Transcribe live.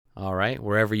All right,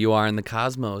 wherever you are in the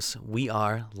cosmos, we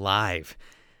are live.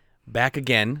 Back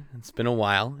again. It's been a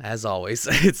while, as always,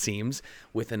 it seems,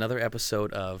 with another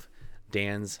episode of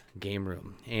Dan's Game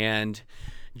Room. And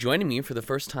joining me for the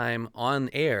first time on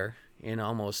air in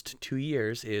almost 2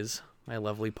 years is my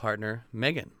lovely partner,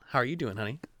 Megan. How are you doing,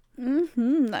 honey? I'm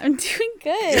doing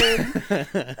good.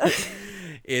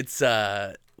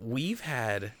 We've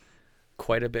had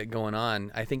quite a bit going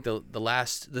on. I think the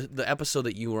episode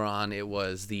that you were on, it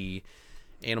was the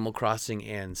Animal Crossing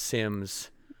and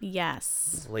Sims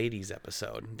Yes. ladies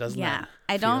episode, doesn't it? Yeah.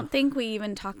 I don't think we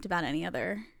even talked about any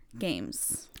other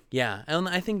games. Yeah, and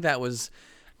I think that was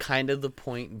kind of the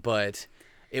point, but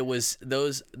it was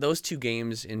those two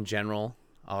games in general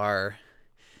are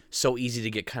so easy to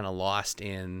get kind of lost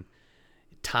in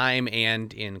time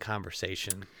and in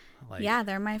conversation. Yeah,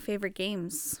 they're my favorite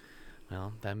games.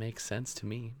 Well, that makes sense to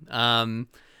me.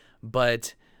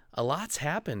 But a lot's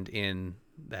happened in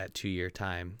that 2-year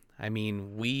time.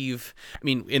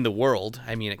 In the world,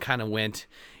 it kind of went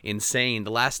insane.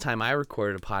 The last time I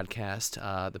recorded a podcast,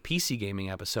 the PC gaming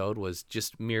episode, was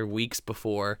just mere weeks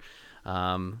before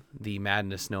the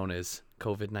madness known as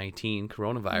COVID-19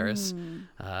 coronavirus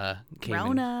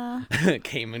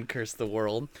came and cursed the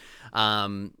world.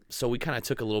 So we kind of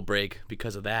took a little break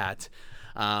because of that.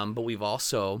 But we've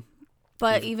also...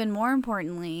 But even more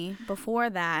importantly, before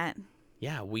that...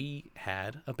 Yeah, we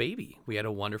had a baby. We had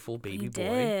a wonderful baby boy.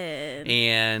 Did.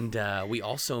 And we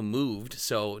also moved.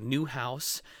 So new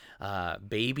house,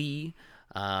 baby.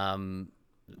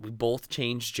 We both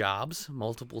changed jobs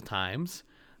multiple times.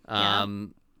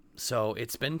 So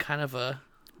it's been kind of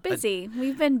busy.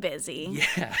 We've been busy.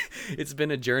 Yeah, it's been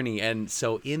a journey. And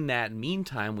so in that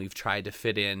meantime, we've tried to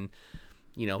fit in,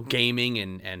 gaming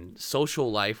and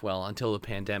social life, until the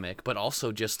pandemic, but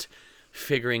also just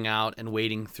figuring out and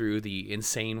wading through the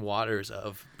insane waters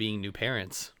of being new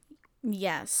parents.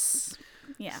 Yes.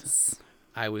 So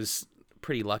I was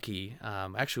pretty lucky.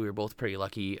 Actually, we were both pretty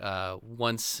lucky.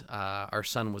 Once our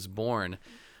son was born,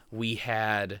 we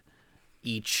had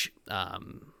each a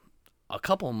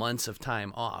couple months of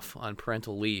time off on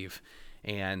parental leave.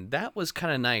 And that was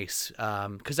kind of nice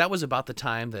because that was about the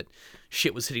time that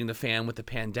shit was hitting the fan with the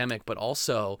pandemic. But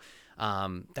also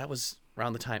that was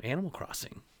around the time Animal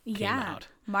Crossing came out.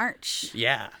 March.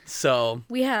 Yeah. So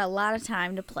we had a lot of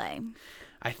time to play.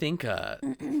 I think,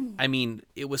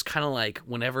 it was kind of like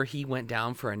whenever he went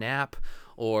down for a nap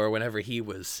or whenever he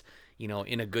was,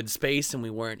 in a good space and we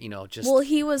weren't, just... Well,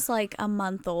 he was like a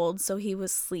month old, so he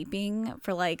was sleeping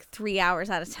for like 3 hours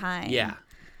at a time. Yeah.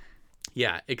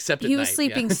 Yeah, except at night. He was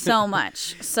sleeping so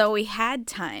much, so we had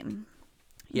time.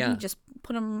 Yeah. We just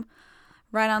put him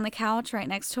right on the couch right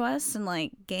next to us and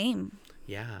game.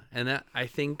 Yeah, and that, I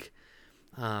think,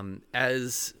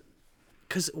 because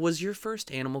was your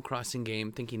first Animal Crossing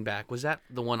game, thinking back, was that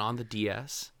the one on the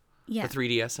DS? Yeah. The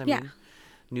 3DS, I mean?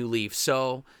 New Leaf.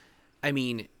 So,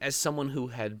 as someone who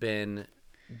had been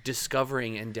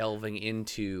discovering and delving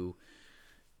into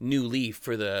New Leaf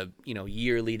for the,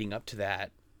 year leading up to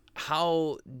that,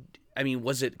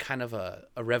 was it kind of a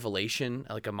revelation,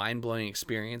 like a mind-blowing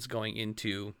experience going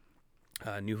into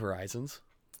New Horizons?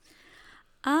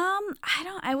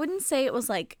 I wouldn't say it was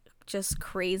just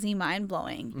crazy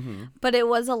mind-blowing, but it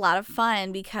was a lot of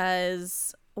fun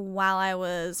because while I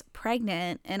was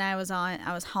pregnant and I was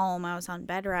home, I was on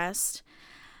bed rest,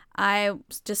 I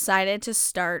decided to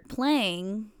start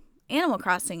playing Animal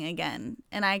Crossing again,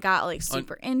 and I got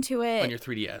super into it. On your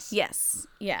 3DS? Yes.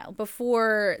 Yeah,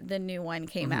 before the new one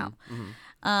came out.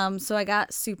 So I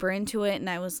got super into it, and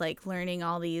I was learning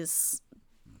all these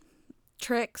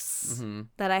tricks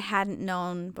that I hadn't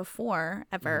known before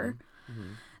ever.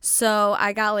 So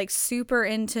I got super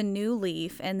into New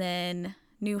Leaf, and then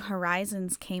New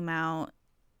Horizons came out,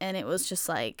 and it was just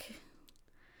it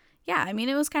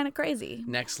was kind of crazy.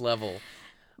 Next level.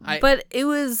 But it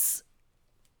was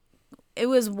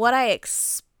what I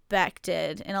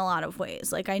expected in a lot of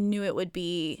ways. I knew it would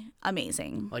be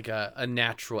amazing. Like a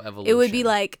natural evolution. It would be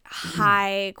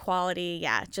high quality.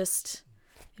 Yeah, just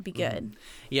it'd be good.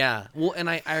 Yeah. Well, and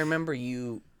I remember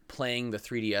you playing the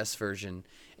 3DS version,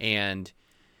 and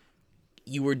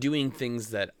you were doing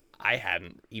things that I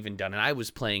hadn't even done, and I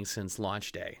was playing since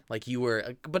launch day. You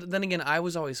were, but then again, I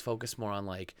was always focused more on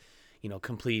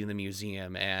completing the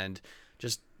museum and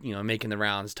just, making the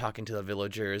rounds, talking to the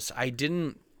villagers. I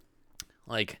didn't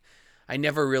I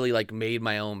never really made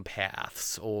my own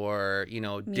paths or,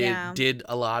 did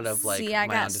a lot of my own designs. I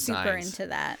got super into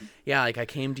that. Yeah. I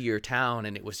came to your town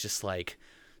and it was just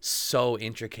so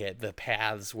intricate. The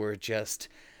paths were just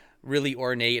really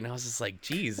ornate. And I was just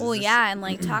geez. Well, yeah.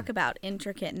 And talk about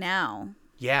intricate now.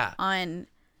 Yeah. On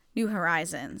New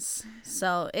Horizons.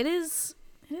 So it is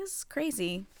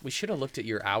crazy. We should have looked at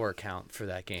your hour count for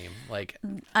that game. Like,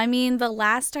 I mean, the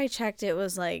last I checked, it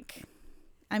was like,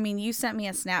 I mean, you sent me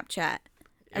a Snapchat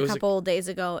a couple days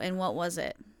ago, and what was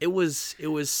it? It was.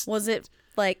 Was it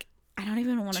like, I don't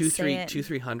even want to say it.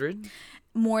 300?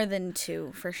 More than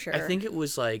 2 for sure. I think it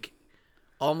was like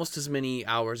almost as many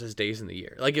hours as days in the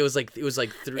year. Like it was like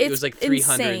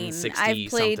 360 I've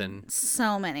played something.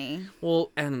 So many.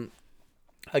 Well, and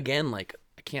again, like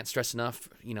I can't stress enough,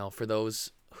 for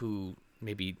those who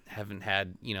maybe haven't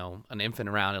had, an infant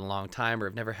around in a long time or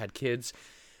have never had kids,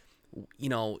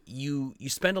 you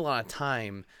spend a lot of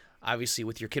time obviously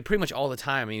with your kid pretty much all the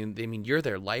time. I mean you're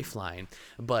their lifeline,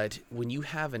 but when you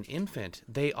have an infant,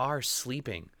 they are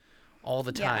sleeping all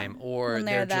the time, or when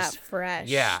they're that just fresh,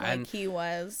 like and he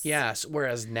was. Yes,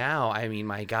 whereas now, I mean,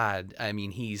 my God,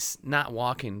 he's not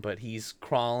walking, but he's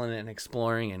crawling and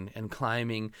exploring and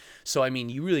climbing. So I mean,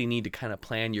 you really need to kind of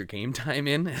plan your game time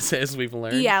in, as we've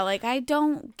learned. Yeah, like I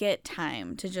don't get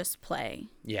time to just play.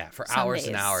 Yeah, for some hours days.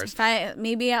 and hours.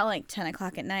 Maybe at like 10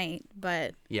 o'clock at night,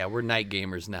 but yeah, we're night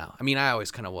gamers now. I mean, I always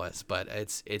kind of was, but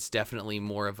it's definitely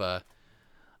more of a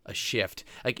shift.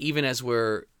 Like even as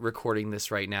we're recording this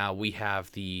right now, we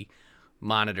have the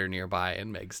monitor nearby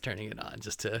and Meg's turning it on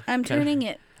just to I'm turning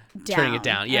it down. Turning it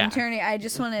down, yeah. I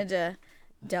just wanted to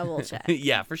double check.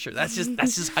 Yeah, for sure. That's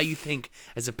just how you think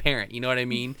as a parent, you know what I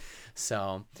mean?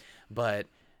 So, but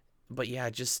yeah,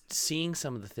 just seeing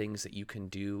some of the things that you can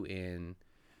do in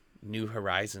New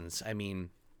Horizons. I mean,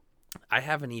 I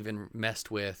haven't even messed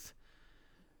with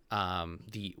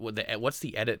what's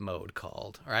the edit mode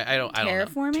called? Or I don't know.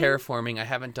 Terraforming. I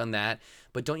haven't done that.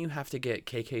 But don't you have to get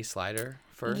KK Slider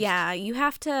first? Yeah, you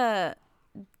have to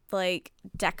like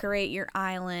decorate your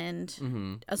island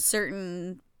Mm-hmm. to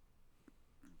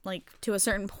a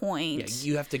certain point. Yeah,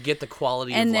 you have to get the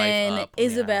quality and of life then up. And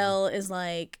Isabel is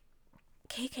like,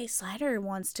 KK Slider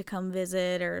wants to come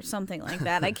visit or something like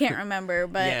that. I can't remember,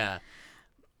 but yeah.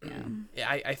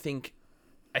 I think,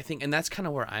 and that's kind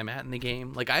of where I'm at in the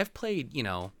game. Like I've played,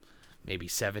 maybe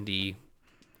 70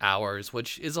 hours,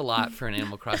 which is a lot for an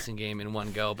Animal Crossing game in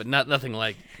one go, but nothing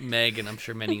like Meg, and I'm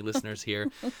sure many listeners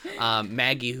here.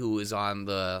 Maggie, who was on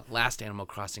the last Animal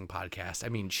Crossing podcast. I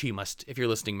mean, she must, if you're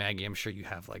listening, Maggie, I'm sure you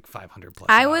have like 500 plus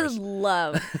I hours. would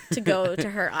love to go to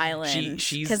her island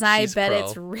because I she's bet pro.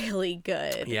 it's really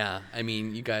good. Yeah, I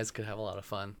mean, you guys could have a lot of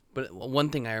fun. But one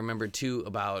thing I remember too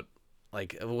about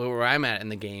like where I'm at in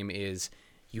the game is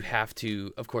you have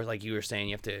to, of course, like you were saying,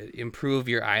 you have to improve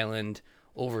your island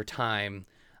over time,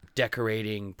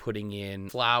 decorating, putting in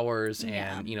flowers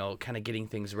and, kind of getting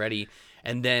things ready.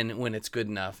 And then when it's good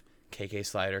enough, KK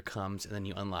Slider comes and then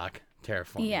you unlock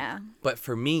terraforming. Yeah. But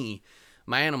for me,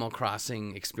 my Animal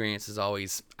Crossing experience is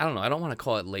always, I don't know, I don't want to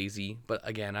call it lazy, but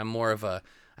again, I'm more of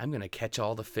I'm going to catch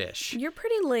all the fish. You're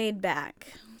pretty laid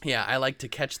back. Yeah, I like to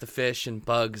catch the fish and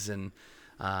bugs and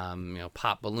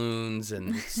pop balloons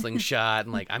and slingshot,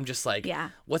 and like I'm just like,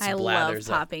 what's I Blathers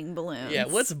love popping balloons. Yeah,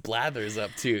 what's Blathers up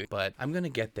to? But I'm gonna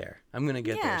get there.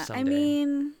 There someday. I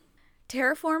mean,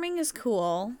 terraforming is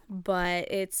cool, but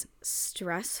it's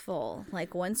stressful.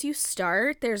 Like once you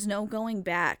start, there's no going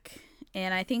back,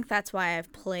 and I think that's why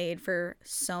I've played for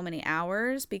so many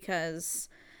hours, because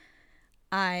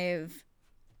I've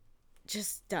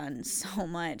just done so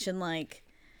much and like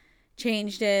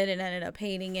changed it and ended up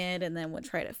hating it, and then would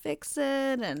try to fix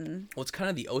it, and it's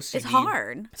kind of the OCD. It's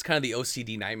hard. It's kind of the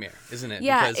OCD nightmare, isn't it?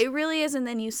 Yeah, it really is. And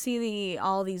then you see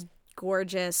all these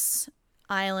gorgeous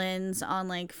islands on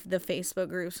like the Facebook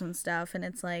groups and stuff, and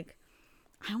it's like,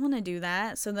 I want to do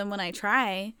that. So then when I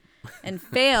try and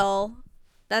fail,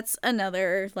 that's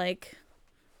another like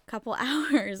couple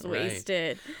hours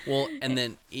wasted. Well, and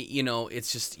then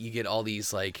it's just you get all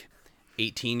these like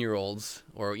 18-year-olds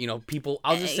or people.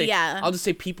 I'll just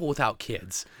say people without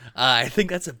kids. I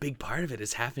think that's a big part of it,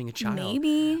 is having a child.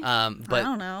 Maybe. But I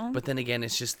don't know. But then again,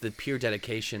 it's just the pure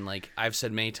dedication. Like I've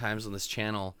said many times on this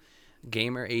channel,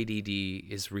 gamer ADD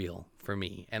is real for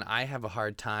me, and I have a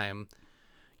hard time,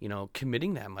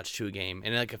 committing that much to a game.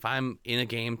 And like if I'm in a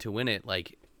game to win it,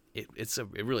 like it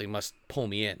really must pull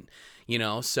me in,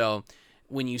 So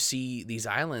when you see these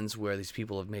islands where these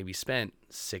people have maybe spent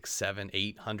 600, 700,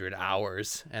 800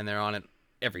 hours and they're on it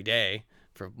every day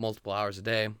for multiple hours a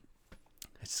day,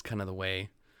 it's just kind of the way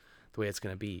it's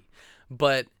going to be.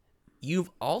 But you've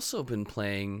also been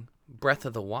playing Breath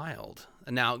of the Wild.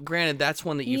 Now, granted, that's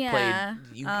one that you've played.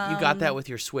 You got that with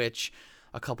your Switch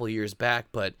a couple of years back,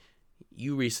 but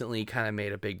you recently kind of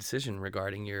made a big decision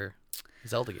regarding your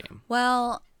Zelda game.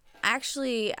 Well,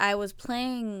 actually, I was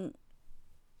playing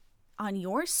on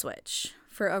your Switch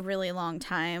for a really long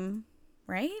time,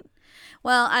 right?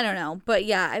 Well, I don't know. But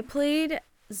yeah, I played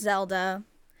Zelda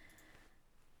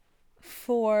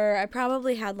I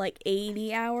probably had like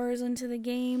 80 hours into the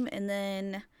game. And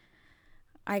then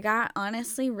I got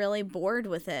honestly really bored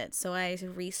with it. So I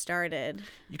restarted.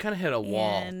 You kind of hit a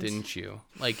wall, And didn't you?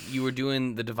 Like you were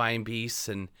doing the Divine Beasts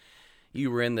and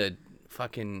you were in the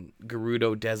fucking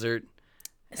Gerudo Desert.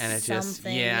 And it just,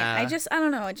 yeah. I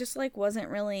don't know. It just like wasn't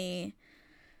really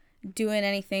doing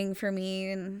anything for me.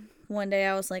 And one day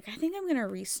I was like, I think I'm going to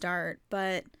restart.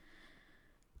 But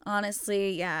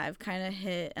honestly, yeah, I've kind of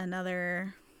hit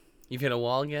another. You've hit a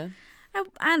wall again?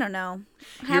 I don't know.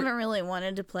 I haven't really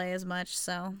wanted to play as much,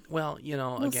 so. Well, you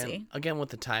know, we'll see. again with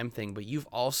the time thing, but you've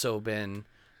also been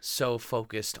so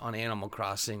focused on Animal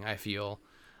Crossing, I feel.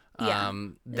 Yeah.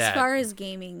 As far as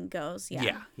gaming goes,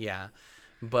 yeah. Yeah.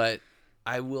 But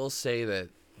I will say that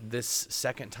this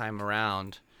second time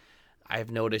around, I've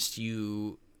noticed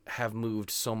you have moved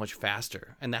so much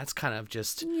faster. And that's kind of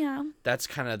just, that's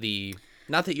kind of the,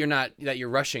 not that you're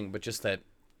rushing, but just that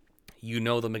you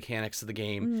know the mechanics of the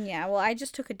game. Yeah, well, I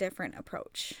just took a different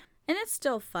approach. And it's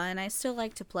still fun. I still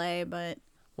like to play, but.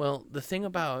 Well, the thing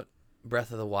about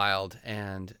Breath of the Wild,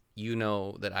 and you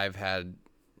know that I've had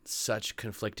such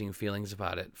conflicting feelings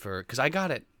about it because I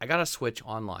got a Switch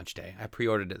on launch day. I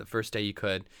pre-ordered it the first day you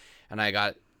could, and I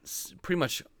got pretty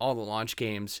much all the launch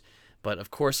games, but of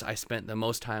course I spent the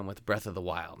most time with Breath of the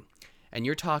Wild. And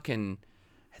you're talking,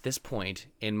 at this point,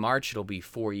 in March it'll be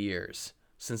 4 years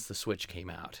since the Switch came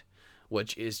out,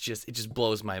 which is it just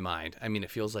blows my mind. I mean,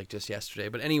 it feels like just yesterday,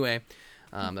 but anyway,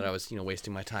 that I was,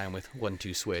 wasting my time with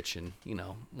 1-2 Switch and,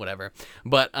 whatever.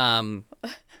 But,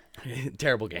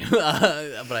 terrible game,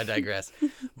 but I digress.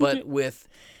 But with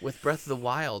Breath of the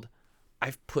Wild,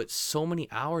 I've put so many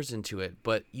hours into it,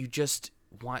 but you just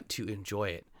want to enjoy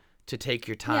it, to take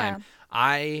your time.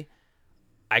 Yeah.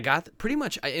 I got pretty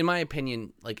much, in my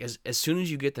opinion, like as soon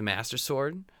as you get the Master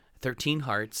Sword, 13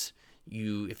 hearts,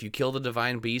 if you kill the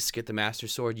Divine Beast, get the Master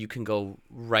Sword, you can go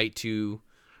right to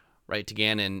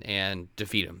Ganon and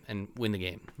defeat him and win the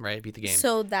game, right? Beat the game.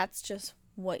 So that's just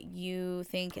what you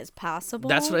think is possible?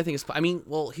 That's what I think is. I mean,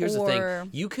 well, here's the thing.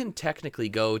 You can technically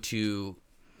go to,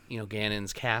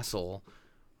 Ganon's castle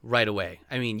right away.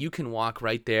 I mean, you can walk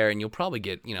right there and you'll probably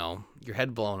get, your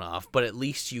head blown off, but at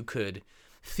least you could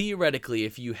theoretically,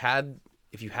 if you had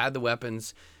the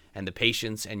weapons and the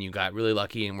patience and you got really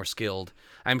lucky and were skilled,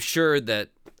 I'm sure that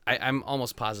I'm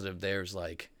almost positive there's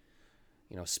like,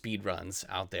 speed runs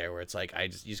out there where it's like you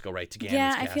just go right to Ganon's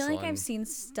castle. Yeah, I feel like I've seen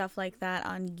stuff like that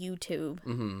on YouTube.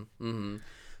 Mm-hmm.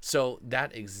 So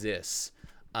that exists,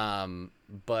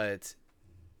 but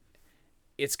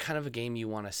it's kind of a game you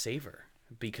want to savor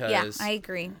because I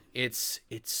agree. It's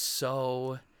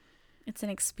an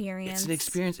experience.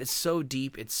 It's so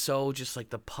deep. It's so just like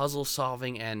the puzzle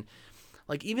solving and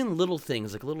like even little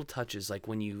things, like little touches, like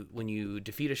when you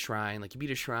defeat a shrine, like you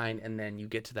beat a shrine and then you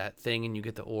get to that thing and you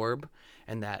get the orb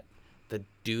and the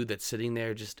dude that's sitting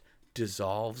there just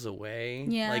dissolves away.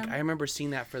 Yeah. Like I remember seeing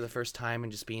that for the first time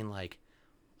and just being like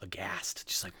aghast,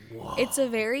 just like, whoa. It's a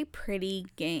very pretty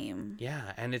game.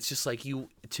 Yeah, and it's just like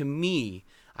to me,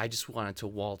 I just wanted to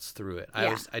waltz through it.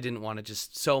 Yeah. I didn't want to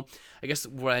just, so I guess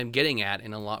what I'm getting at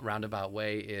in a roundabout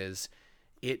way is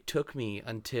it took me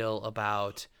until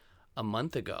about a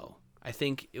month ago. I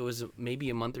think it was maybe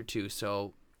a month or two,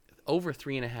 so over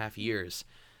 3.5 years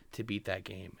to beat that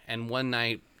game. And one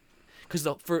night, because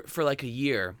for like a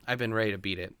year, I've been ready to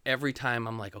beat it. Every time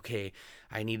I'm like, okay,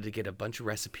 I need to get a bunch of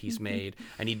recipes made.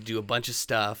 I need to do a bunch of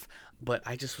stuff. But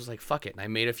I just was like, fuck it. And I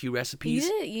made a few recipes. You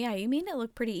did, yeah, you made it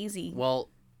look pretty easy. Well,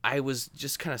 I was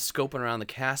just kind of scoping around the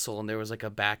castle, and there was like a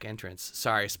back entrance.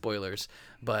 Sorry, spoilers.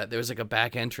 But there was like a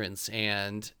back entrance,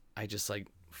 and I just like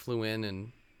flew in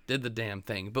and did the damn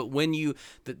thing. But when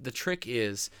the trick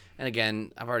is, and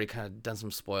again, I've already kind of done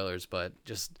some spoilers, but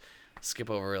just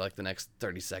skip over like the next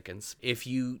 30 seconds. If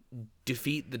you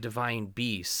defeat the divine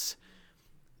beasts,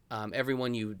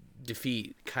 everyone you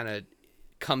defeat kind of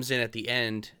comes in at the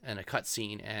end in a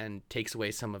cutscene and takes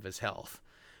away some of his health.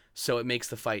 So it makes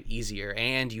the fight easier,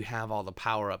 and you have all the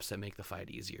power-ups that make the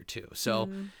fight easier too. So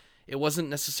it wasn't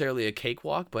necessarily a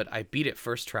cakewalk, but I beat it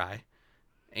first try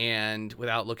and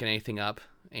without looking anything up.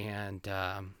 And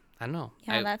I don't know.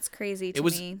 Yeah, that's crazy to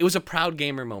me. It was a proud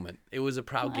gamer moment.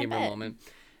 Moment.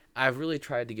 I've really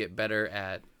tried to get better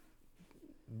at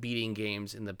beating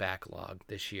games in the backlog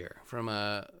this year from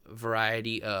a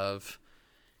variety of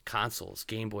consoles.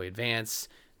 Game Boy Advance,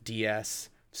 DS,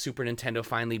 Super Nintendo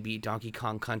finally beat Donkey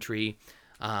Kong Country.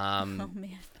 Oh,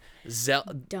 man.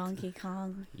 Donkey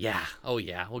Kong. Yeah. Oh,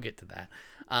 yeah. We'll get to that.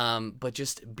 But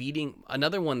just beating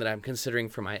another one that I'm considering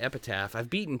for my epitaph. I've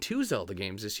beaten 2 Zelda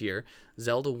games this year.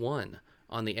 Zelda 1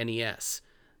 on the NES.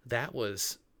 That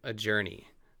was a journey.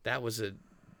 That was a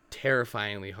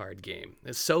terrifyingly hard game.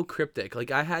 It's so cryptic. Like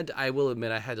I will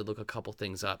admit I had to look a couple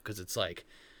things up because it's like,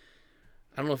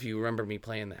 I don't know if you remember me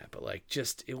playing that, but like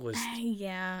just it was.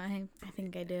 Yeah, I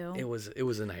think I do. It was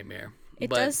a nightmare. It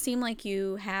does seem like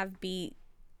you have beat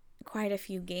quite a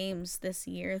few games this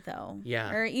year, though.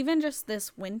 Yeah. Or even just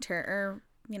this winter, or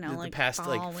like the past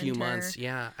fall, like few winter. months.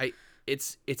 Yeah,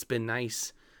 it's been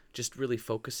nice, just really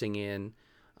focusing in,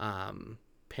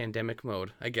 pandemic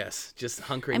mode, I guess, just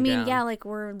hunkering down. Yeah, like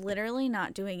we're literally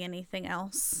not doing anything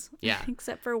else. Yeah.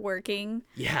 Except for working.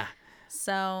 Yeah.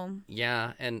 So.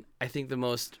 Yeah, and I think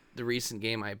the recent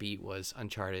game I beat was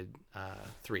Uncharted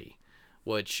 3,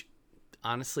 which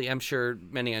honestly I'm sure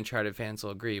many Uncharted fans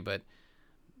will agree, but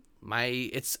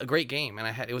it's a great game,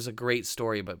 and it was a great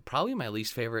story, but probably my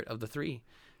least favorite of the 3.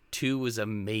 2 was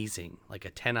amazing, like a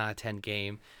 10 out of 10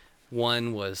 game.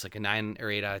 1 was like a 9 or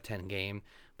 8 out of 10 game,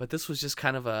 but this was just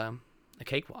kind of a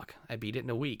cakewalk. I beat it in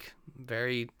a week.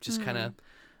 Very just kind of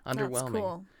underwhelming. That's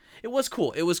cool. It was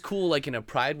cool. It was cool, like in a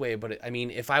pride way. But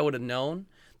if I would have known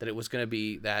that it was going to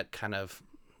be that kind of.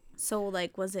 So,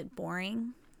 like, was it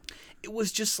boring? It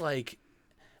was just like,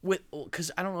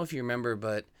 because I don't know if you remember,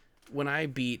 but when I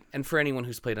beat, and for anyone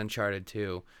who's played Uncharted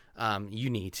 2, you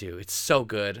need to. It's so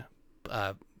good.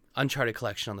 Uncharted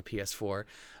Collection on the PS4,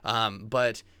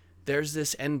 but there's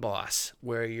this end boss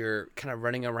where you're kind of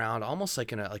running around almost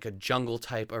like in a jungle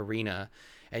type arena,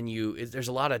 and there's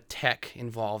a lot of tech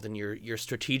involved, and you're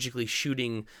strategically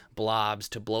shooting blobs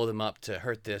to blow them up to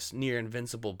hurt this near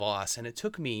invincible boss. And it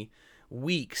took me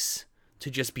weeks to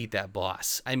just beat that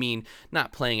boss. I mean,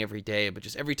 not playing every day, but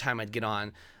just every time I'd get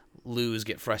on, lose,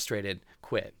 get frustrated,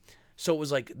 quit. So it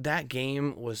was like that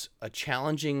game was a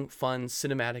challenging, fun,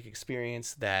 cinematic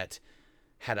experience that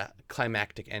had a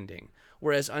climactic ending.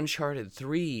 Whereas Uncharted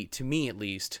 3, to me at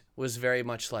least, was very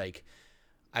much like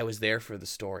I was there for the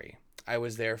story. I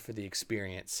was there for the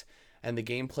experience. And the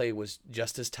gameplay was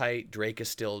just as tight. Drake is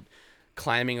still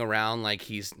climbing around like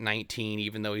he's 19,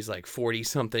 even though he's like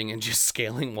 40-something, and just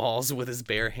scaling walls with his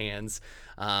bare hands,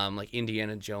 like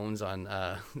Indiana Jones on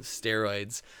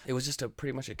steroids. It was just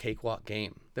pretty much a cakewalk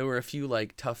game. There were a few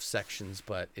like tough sections,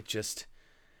 but it just,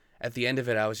 at the end of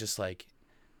it, I was just like,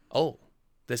 oh,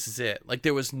 this is it. Like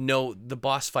the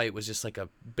boss fight was just like a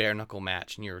bare knuckle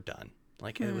match and you're done.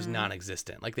 Like it was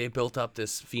non-existent. Like they built up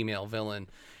this female villain,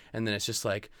 and then it's just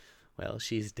like, well,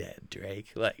 she's dead, Drake.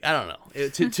 Like, I don't know.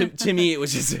 To me, it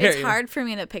was just very. It's hard for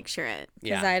me to picture it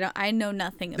because I know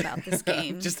nothing about this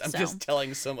game. I'm just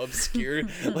telling some obscure,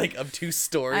 like obtuse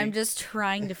story. I'm just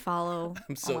trying to follow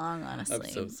along. Honestly, I'm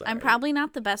so sorry. I'm probably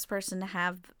not the best person to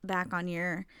have back on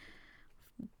your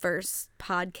first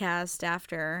podcast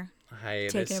after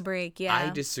taking a break. Yeah, I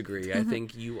disagree. I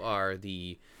think you are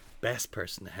the best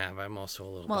person to have. I'm also a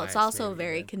little biased, it's also maybe,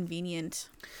 very convenient.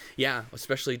 Yeah,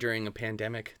 especially during a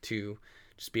pandemic to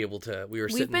just be able to.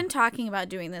 We've been talking about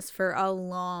doing this for a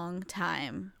long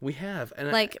time. We have,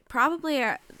 and like probably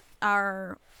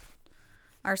our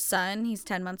son. He's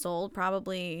 10 months old.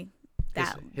 Probably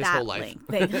his whole life.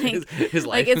 His life.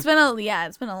 Like it's been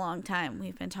a long time.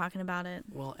 We've been talking about it.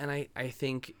 Well, and I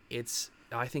think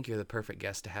you're the perfect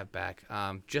guest to have back,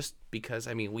 just because,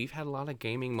 we've had a lot of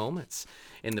gaming moments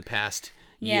in the past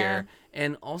year.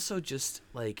 And also just,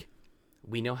 like,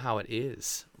 we know how it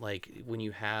is. Like, when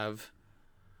you have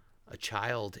a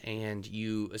child and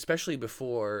especially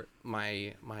before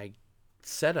my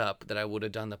setup that I would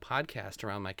have done the podcast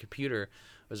around my computer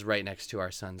was right next to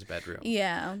our son's bedroom.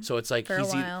 Yeah. So it's like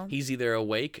he's either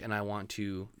awake and I want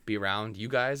to be around you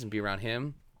guys and be around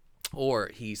him,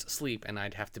 or he's asleep and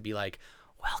I'd have to be like,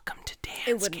 welcome to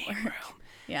Dan's game room.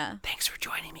 Yeah. Thanks for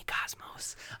joining me,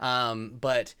 Cosmos.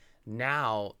 But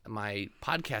now my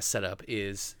podcast setup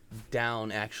is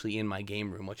down actually in my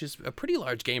game room, which is a pretty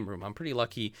large game room. I'm pretty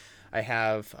lucky. I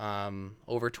have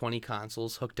over 20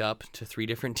 consoles hooked up to 3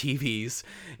 different TVs,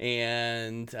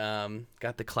 and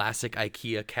got the classic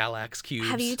IKEA Kallax cubes.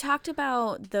 Have you talked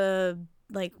about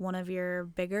one of your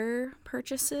bigger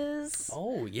purchases?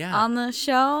 Oh, yeah. On the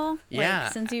show? Yeah.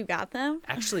 Since you got them?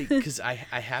 Actually, because I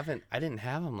didn't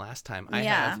have them last time. I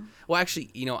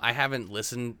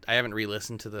haven't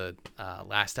re-listened to the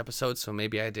last episode, so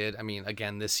maybe I did.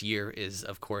 Again, this year is,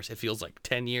 of course, it feels like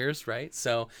 10 years, right?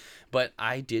 So, but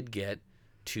I did get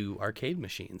 2 arcade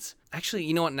machines. Actually,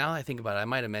 you know what? Now that I think about it, I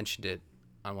might have mentioned it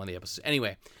on one of the episodes.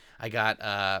 Anyway, I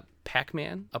got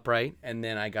Pac-Man upright, and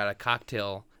then I got a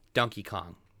cocktail Donkey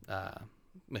Kong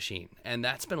machine, and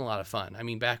that's been a lot of fun. I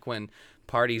mean, back when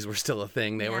parties were still a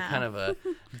thing, they were kind of a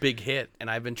big hit, and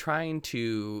I've been trying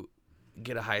to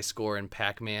get a high score in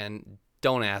Pac-Man.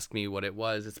 Don't ask me what it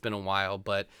was. It's been a while,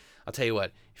 but I'll tell you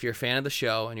what, if you're a fan of the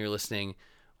show and you're listening,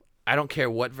 I don't care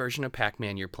what version of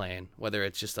Pac-Man you're playing, whether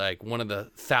it's just like one of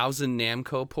the 1,000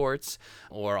 Namco ports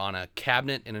or on a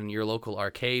cabinet in your local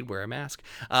arcade, wear a mask,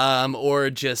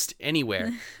 or just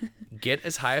anywhere. Get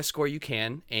as high a score you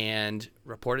can and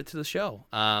report it to the show.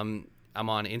 I'm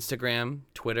on Instagram,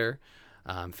 Twitter,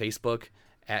 Facebook,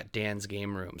 at Dan's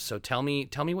Game Room. So tell me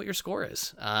what your score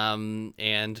is,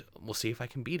 and we'll see if I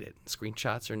can beat it.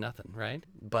 Screenshots or nothing, right?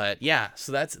 But yeah,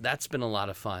 so that's been a lot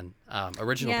of fun.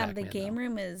 Original Pac-Man, the game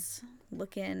room is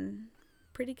looking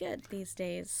pretty good these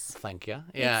days. Thank you.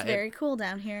 Yeah, it's very cool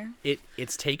down here.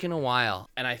 It's taken a while,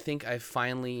 and I think I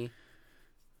finally.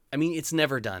 I mean, it's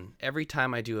never done. Every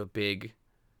time I do a big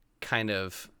kind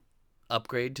of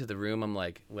upgrade to the room, I'm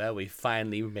like, well, we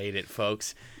finally made it,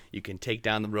 folks. You can take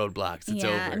down the roadblocks. It's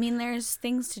over. I mean, there's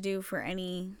things to do for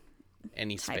any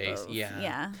space.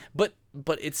 Yeah. But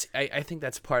it's I think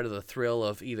that's part of the thrill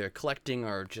of either collecting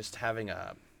or just having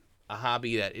a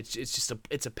hobby that it's just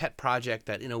it's a pet project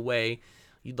that in a way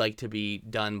you'd like to be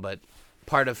done, but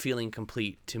part of feeling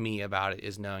complete to me about it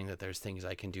is knowing that there's things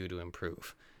I can do to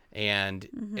improve and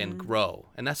grow.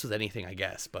 And that's with anything, I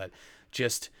guess, but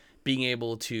just being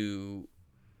able to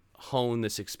hone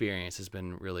this experience has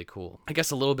been really cool. I guess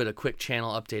a little bit of quick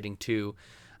channel updating too.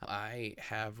 I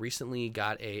have recently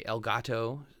got a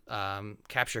Elgato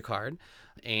capture card,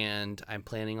 and I'm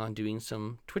planning on doing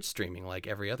some Twitch streaming like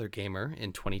every other gamer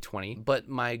in 2020. But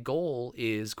my goal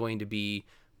is going to be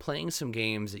playing some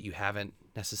games that you haven't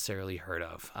necessarily heard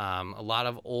of. A lot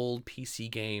of old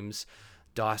PC games,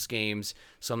 DOS games,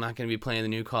 so I'm not going to be playing the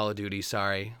new Call of Duty,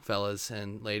 sorry, fellas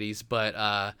and ladies,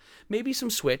 but maybe some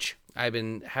Switch. I've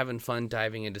been having fun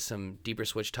diving into some deeper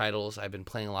Switch titles. I've been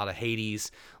playing a lot of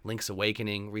Hades, Link's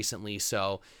Awakening recently,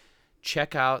 so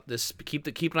check out this, keep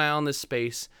an eye on this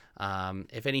space.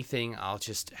 If anything, I'll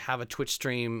just have a Twitch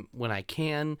stream when I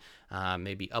can,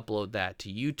 maybe upload that to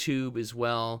YouTube as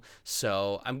well.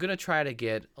 So I'm going to try to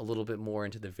get a little bit more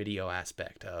into the video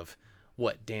aspect of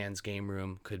what Dan's Game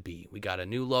Room could be. We got a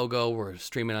new logo, we're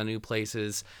streaming on new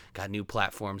places, got new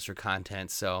platforms for content.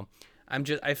 So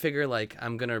I figure like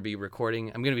I'm going to be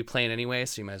recording, I'm going to be playing anyway,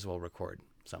 so you might as well record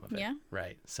some of it. Yeah.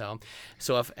 Right. So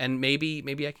if, and maybe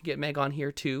I can get Meg on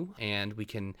here too, and we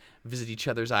can visit each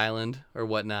other's island or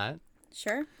whatnot.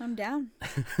 Sure, I'm down.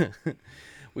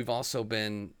 We've also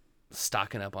been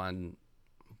stocking up on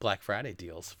Black Friday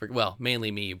deals for, well, mainly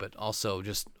me, but also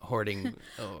just hoarding.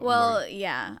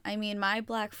 Yeah. I mean, my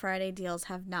Black Friday deals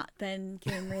have not been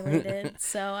game related,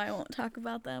 so I won't talk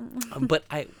about them. But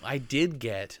I did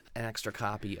get an extra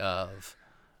copy of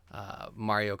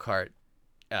Mario Kart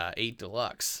 8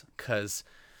 Deluxe because,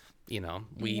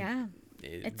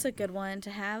 it's a good one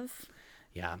to have.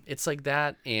 Yeah, it's like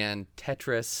that, and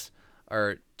Tetris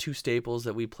are two staples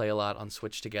that we play a lot on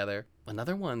Switch together.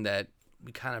 Another one that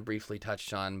we kind of briefly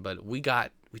touched on, but we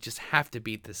just have to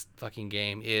beat this fucking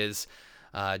game is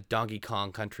Donkey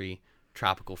Kong Country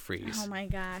Tropical Freeze. Oh my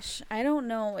gosh. I don't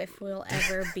know if we'll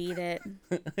ever beat it.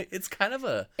 It's kind of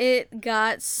It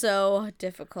got so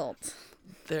difficult.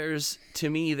 There's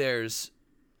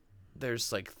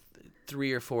like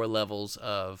 3 or 4 levels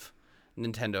of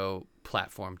Nintendo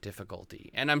platform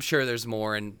difficulty. And I'm sure there's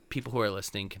more, and people who are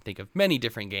listening can think of many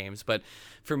different games. But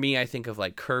for me, I think of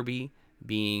like Kirby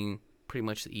being pretty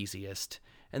much the easiest,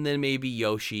 and then maybe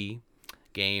Yoshi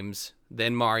games,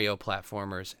 then Mario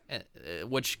platformers,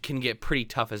 which can get pretty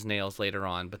tough as nails later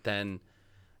on, but then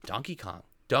Donkey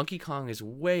Kong is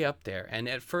way up there, and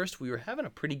at first we were having a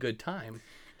pretty good time.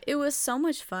 It was so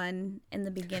much fun in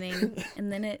the beginning,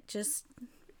 and then it just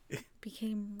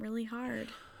became really hard.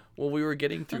 Well, we were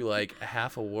getting through like a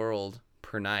half a world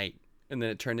per night, and then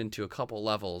it turned into a couple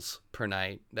levels per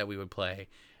night that we would play,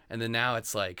 and then now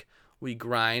it's like we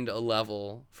grind a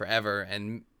level forever,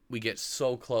 and we get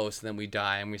so close, and then we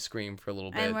die, and we scream for a little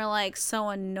bit. And we're like so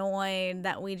annoyed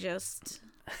that we just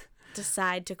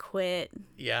decide to quit.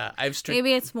 Yeah,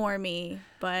 maybe it's more me,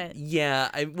 but yeah,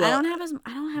 I don't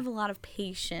have a lot of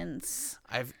patience.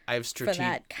 For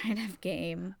that kind of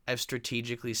game. I've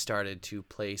strategically started to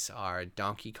place our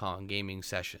Donkey Kong gaming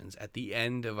sessions at the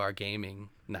end of our gaming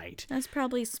night. That's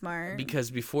probably smart.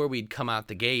 Because before we'd come out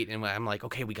the gate, and I'm like,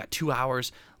 okay, we got 2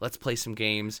 hours, let's play some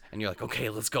games. And you're like, okay,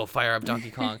 let's go fire up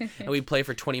Donkey Kong. And we'd play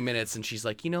for 20 minutes, and she's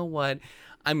like, you know what?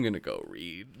 I'm gonna go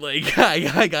read. Like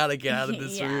I gotta get out of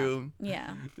this Yeah. room.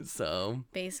 Yeah. So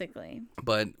Basically.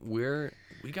 but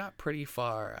we got pretty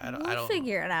far. I don't We'll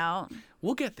figure it out.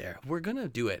 We'll get there. We're gonna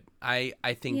do it. I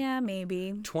think Yeah,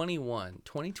 maybe.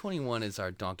 2021 is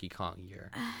our Donkey Kong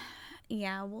year.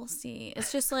 Yeah, we'll see.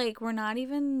 It's just like we're not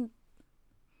even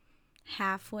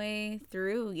halfway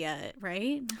through yet,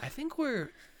 right? I think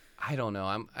I don't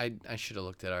know. I should have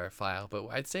looked at our file, but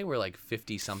I'd say we're like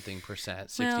 50 something percent,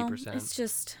 60%. Well,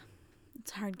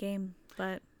 it's a hard game,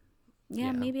 but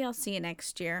yeah, maybe I'll see you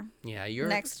next year. Yeah,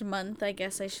 next month, I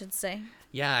guess I should say.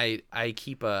 Yeah, I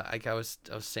keep like I was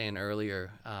saying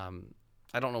earlier,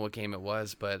 I don't know what game it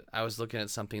was, but I was looking at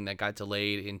something that got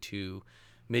delayed into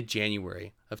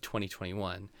mid-January of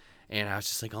 2021. And I was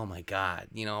just like, oh my God,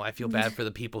 I feel bad for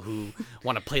the people who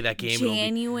want to play that game.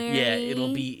 January.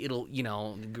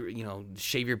 It'll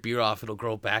shave your beard off. It'll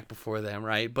grow back before them,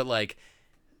 right? But like,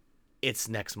 it's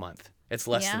next month. It's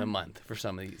less than a month for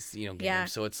some of these, games. Yeah.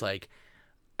 So it's like,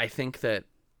 I think that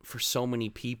for so many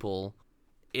people,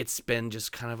 it's been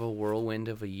just kind of a whirlwind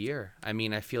of a year. I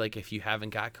mean, I feel like if you haven't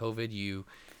got COVID, you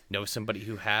know somebody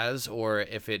who has, or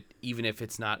even if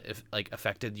it's not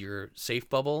affected your safe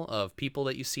bubble of people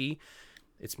that you see,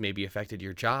 it's maybe affected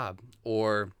your job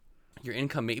or your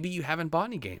income. Maybe you haven't bought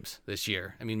any games this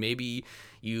year. I mean, maybe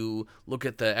you look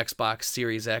at the Xbox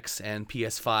Series X and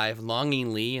PS5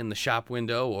 longingly in the shop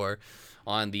window or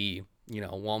on the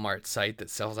Walmart site that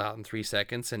sells out in 3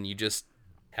 seconds, and you just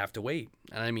have to wait.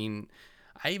 And I mean,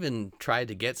 I even tried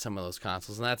to get some of those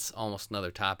consoles, and that's almost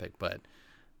another topic, but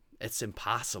it's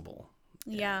impossible.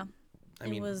 Yeah. I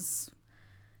mean, it was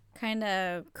kind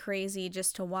of crazy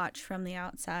just to watch from the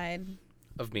outside.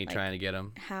 Of me trying to get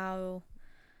them.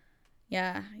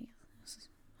 Yeah. It was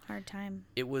a hard time.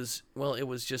 It was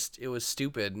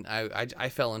stupid. I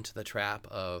fell into the trap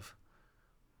of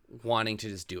wanting to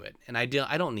just do it. And I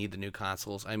don't need the new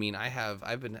consoles. I mean,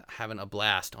 I've been having a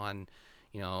blast on,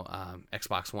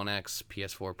 Xbox One X,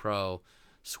 PS4 Pro,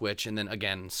 Switch, and then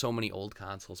again, so many old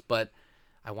consoles. But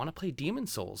I want to play Demon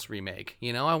Souls remake.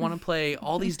 I want to play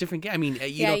all these different games. I mean,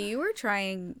 you were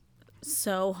trying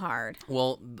so hard.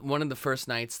 Well, one of the first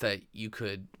nights that you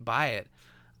could buy it,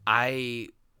 I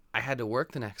had to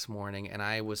work the next morning, and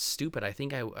I was stupid. I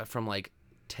think from like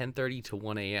 10:30 to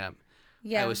 1 a.m.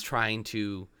 Yeah, I was trying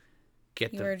to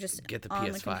get the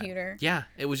PS5. The computer. Yeah,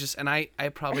 it was just, and I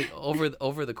probably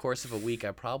over the course of a week,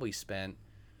 I probably spent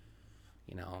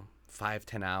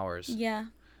 5-10 hours. Yeah.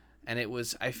 And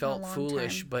I felt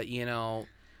foolish, but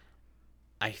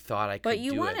I thought I could do it. But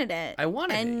you wanted it. I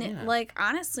wanted it, and like,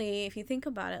 honestly, if you think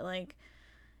about it, like,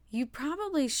 you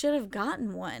probably should have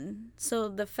gotten one. So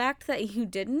the fact that you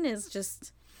didn't is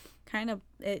just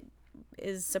it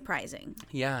is surprising.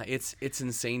 Yeah, it's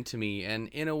insane to me. And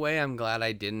in a way, I'm glad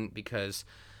I didn't, because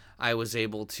I was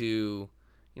able to,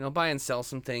 buy and sell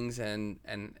some things and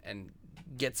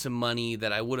get some money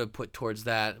that I would have put towards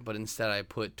that, but instead I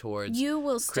put towards you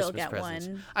will still Christmas get presents.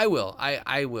 one. I will.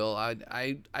 I will.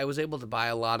 I was able to buy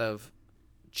a lot of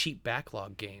cheap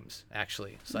backlog games,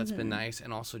 actually, so that's been nice,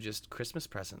 and also just Christmas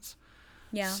presents.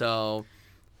 Yeah. So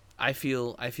I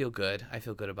feel good. I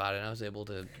feel good about it. I was able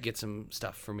to get some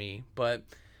stuff for me, but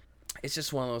it's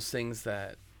just one of those things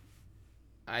that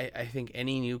I think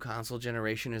any new console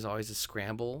generation is always a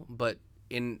scramble, but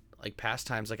in like past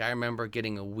times, like I remember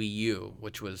getting a Wii U,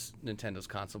 which was Nintendo's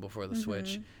console before the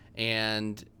Switch,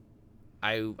 and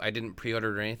I didn't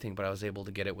pre-order it or anything, but I was able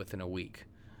to get it within a week.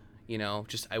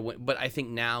 But I think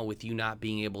now with you not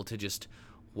being able to just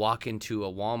walk into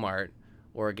a Walmart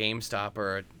or a GameStop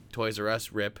or a Toys R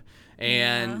Us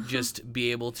and just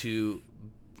be able to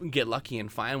get lucky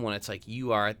and find one, it's like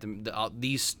you are at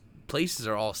these places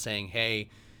are all saying, hey,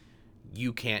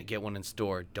 you can't get one in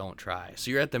store, don't try.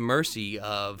 So you're at the mercy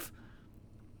of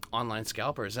online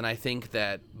scalpers, and I think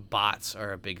that bots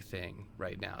are a big thing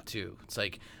right now too. It's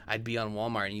like I'd be on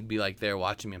Walmart and you'd be like there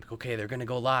watching me. I'm like, okay, they're gonna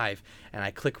go live, and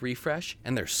I click refresh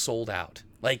and they're sold out.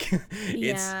 Like,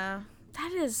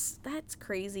 that's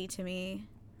crazy to me.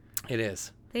 It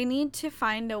is. They need to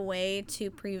find a way to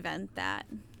prevent that.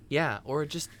 Yeah, or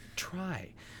just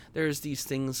try. There's these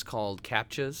things called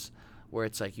CAPTCHAs, where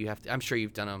it's like you have to, I'm sure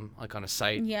you've done them like on a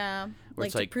site. Yeah,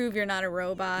 like to prove you're not a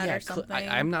robot or something.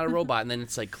 I'm not a robot, and then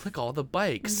it's like click all the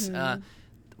bikes.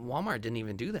 Walmart didn't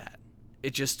even do that.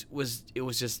 It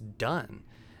was just done,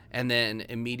 and then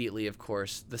immediately, of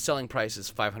course, the selling price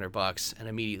is $500, and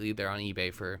immediately they're on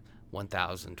eBay for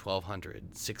 $1,000, $1,200,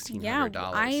 $1,600. Yeah,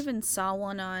 I even saw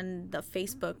one on the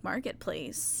Facebook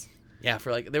Marketplace. Yeah,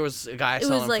 for like there was a guy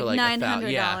selling for like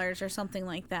 $900 or something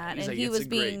like that, and he was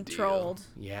being trolled.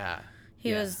 Yeah.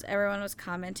 Everyone was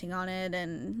commenting on it,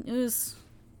 and it was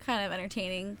kind of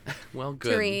entertaining Well,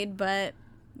 good. to read. But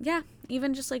yeah,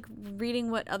 even just like reading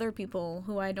what other people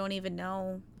who I don't even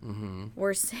know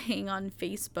were saying on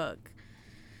Facebook.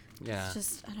 Yeah. It's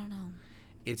just, I don't know.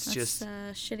 It's That's just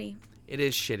shitty. It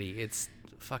is shitty. It's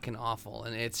fucking awful,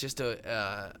 and it's just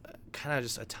a kind of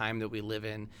just a time that we live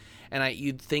in. And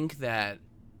you'd think that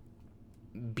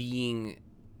being,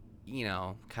 you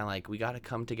know, kind of like we got to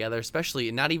come together,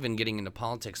 especially not even getting into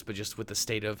politics, but just with the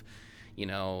state of, you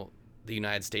know, the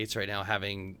United States right now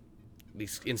having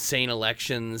these insane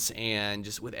elections and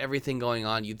just with everything going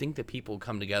on, you'd think that people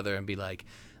come together and be like,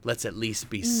 let's at least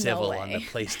be civil on the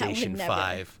PlayStation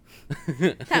 5.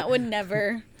 That would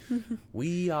never.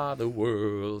 We are the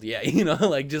world. Yeah, you know,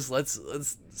 like just let's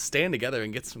stand together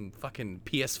and get some fucking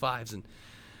PS5s and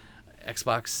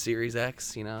Xbox Series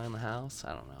X, you know, in the house.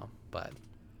 I don't know, but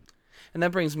and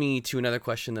that brings me to another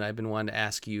question that I've been wanting to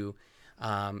ask you.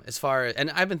 As far as,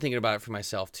 and I've been thinking about it for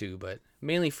myself too, but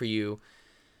mainly for you,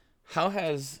 how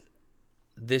has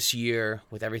this year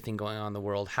with everything going on in the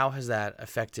world, how has that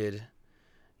affected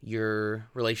your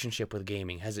relationship with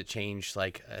gaming? Has it changed?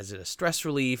 Like, is it a stress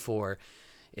relief, or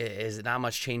is it not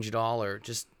much change at all, or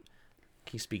just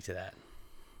can you speak to that?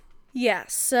 Yeah,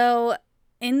 so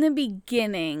in the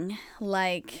beginning,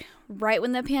 like right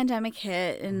when the pandemic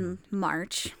hit in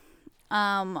March,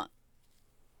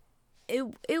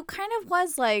 it kind of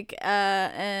was like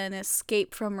an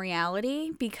escape from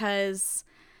reality, because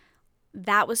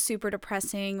that was super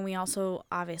depressing. We also,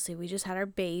 obviously, we just had our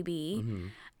baby,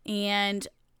 and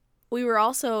we were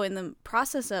also in the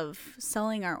process of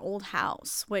selling our old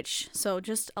house, so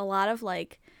just a lot of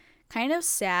like kind of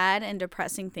sad and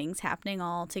depressing things happening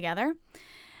all together.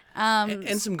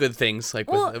 And some good things,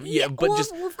 like well, with, yeah, but well,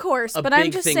 just of course. a But I'm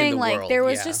big just thing in saying, the like, world, there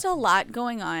was yeah. just a lot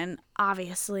going on.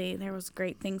 Obviously, there was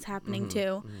great things happening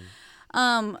too.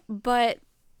 But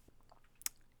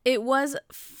it was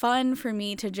fun for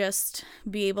me to just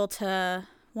be able to,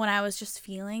 when I was just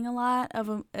feeling a lot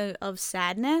of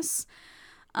sadness,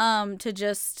 to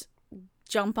just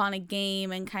jump on a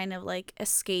game and kind of like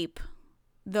escape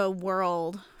the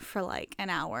world for like an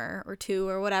hour or two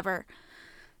or whatever.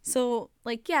 So,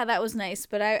 like, yeah, that was nice.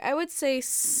 But I would say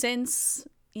since,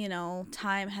 you know,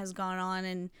 time has gone on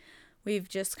and we've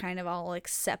just kind of all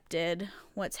accepted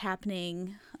what's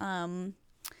happening,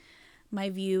 my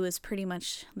view is pretty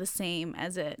much the same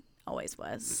as it always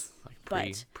was.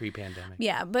 Like pre-pandemic.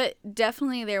 Yeah, but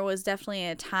there was definitely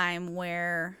a time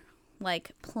where,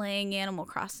 like, playing Animal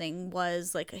Crossing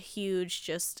was, like, a huge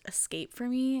just escape for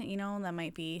me. You know, that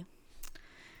might be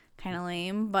kind of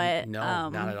lame, but... No,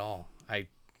 not at all. I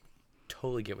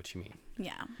totally get what you mean.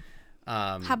 Yeah.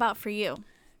 How about for you?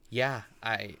 Yeah,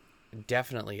 I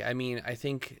definitely. I mean, I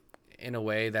think in a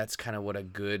way that's kind of what a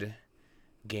good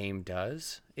game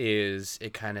does, is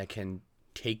it kind of can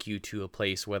take you to a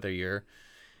place, whether you're,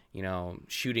 you know,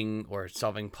 shooting or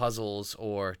solving puzzles,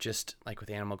 or just like with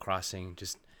Animal Crossing,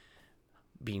 just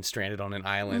being stranded on an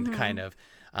island, kind of.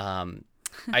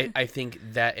 I think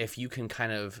that if you can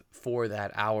kind of, for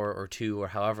that hour or two or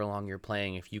however long you're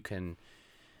playing, if you can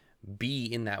be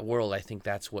in that world, I think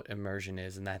that's what immersion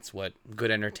is, and that's what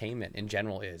good entertainment in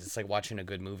general is. It's like watching a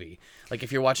good movie. Like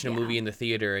if you're watching a movie in the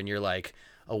theater and you're like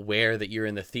aware that you're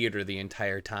in the theater the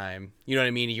entire time, you know what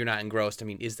I mean? You're not engrossed. I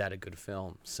mean, is that a good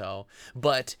film? So,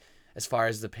 but as far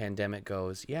as the pandemic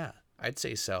goes, yeah, I'd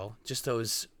say so. Just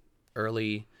those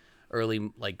early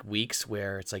like weeks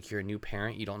where it's like you're a new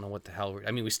parent, you don't know what the hell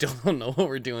I mean, we still don't know what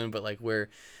we're doing, but like where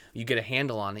you get a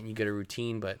handle on it and you get a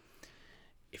routine. But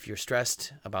if you're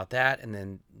stressed about that, and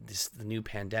then the new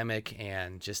pandemic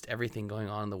and just everything going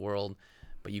on in the world,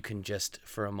 but you can just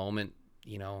for a moment,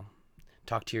 you know,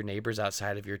 talk to your neighbors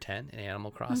outside of your tent in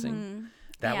Animal Crossing,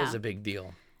 that was a big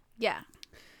deal. Yeah.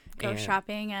 Go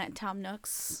shopping at Tom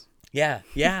Nook's. Yeah.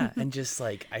 And just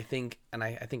like, I think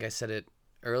I said it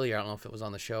earlier, I don't know if it was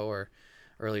on the show or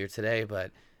earlier today,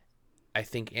 but I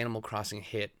think Animal Crossing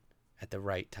hit at the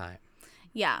right time.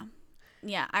 Yeah,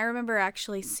 I remember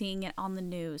actually seeing it on the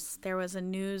news. There was a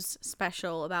news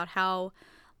special about how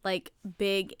like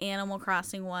big Animal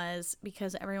Crossing was,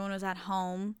 because everyone was at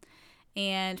home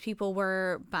and people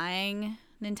were buying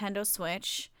Nintendo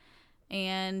Switch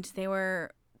and they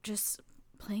were just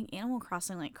playing Animal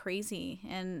Crossing like crazy.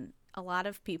 And a lot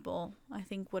of people, I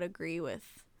think, would agree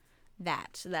with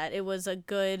that it was a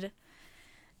good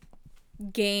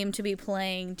game to be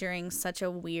playing during such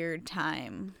a weird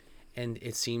time. And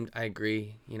it seemed, I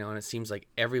agree, you know, and it seems like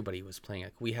everybody was playing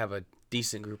it. We have a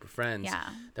decent group of friends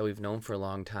that we've known for a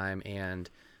long time, and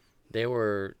they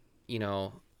were, you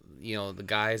know, the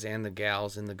guys and the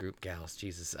gals in the group. Gals,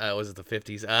 Jesus, was it the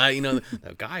 50s?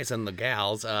 The guys and the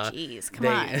gals. Jeez, come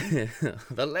on.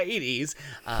 The ladies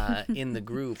in the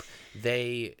group.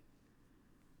 It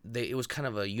was kind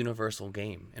of a universal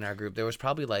game in our group. There was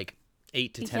probably like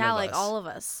 8 to 10 of us. Yeah, like all of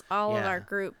us, all of our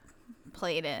group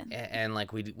played it. And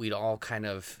like we'd all kind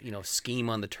of, scheme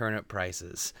on the turnip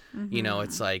prices. Mm-hmm.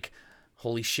 It's like,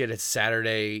 holy shit, it's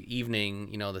Saturday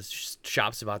evening, the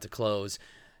shop's about to close.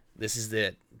 This is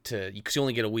it, because you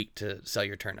only get a week to sell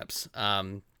your turnips,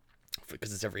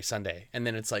 because it's every Sunday. And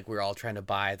then it's like we're all trying to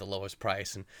buy the lowest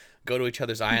price and go to each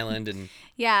other's island. And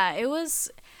yeah, it was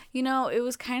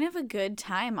kind of a good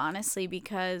time, honestly,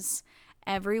 because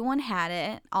everyone had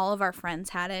it. All of our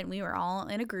friends had it. And we were all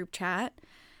in a group chat.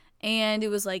 And it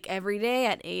was like every day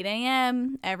at 8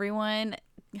 a.m., everyone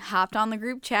hopped on the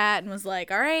group chat and was like,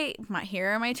 all right, here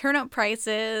are my turnip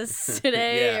prices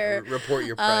today. Or report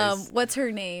your price. What's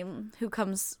her name who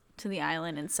comes to the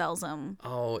island and sells them?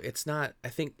 Oh, it's not. I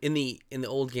think in the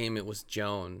old game it was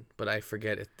Joan, but I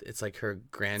forget. It's like her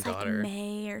granddaughter. It's like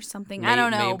May or something. I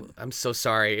don't know. I'm so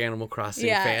sorry, Animal Crossing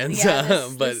fans.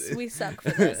 But we suck for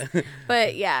this.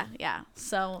 But yeah.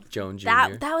 So Joan Jr.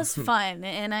 That was fun,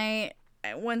 and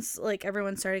once like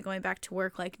everyone started going back to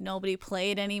work, like nobody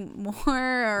played anymore,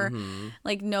 or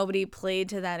like nobody played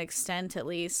to that extent, at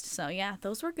least. So yeah,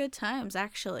 those were good times,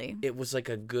 actually. It was like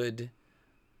a good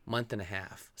month and a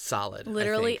half solid,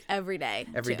 literally every day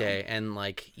and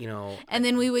like and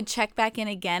then we would check back in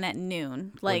again at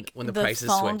noon, like when the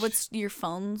prices switched. Your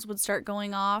phones would start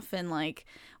going off, and like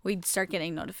we'd start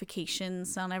getting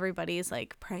notifications on everybody's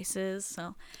like prices.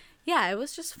 So yeah, it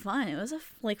was just fun. It was a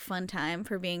fun time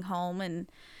for being home, and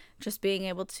just being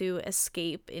able to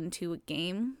escape into a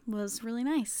game was really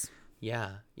nice.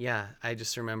 Yeah. I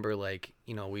just remember like,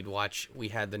 we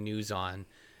had the news on,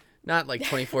 not like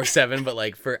 24/7, but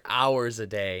like for hours a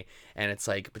day. And it's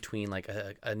like between like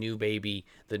a new baby,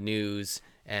 the news,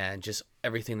 and just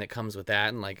everything that comes with that,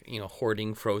 and like,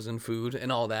 hoarding frozen food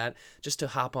and all that, just to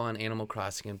hop on Animal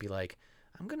Crossing and be like,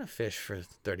 I'm going to fish for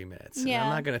 30 minutes. Yeah. And I'm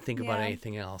not going to think about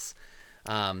anything else.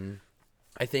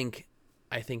 I think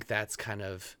that's kind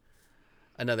of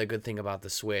another good thing about the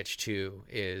Switch too,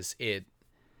 is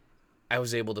I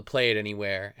was able to play it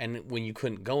anywhere, and when you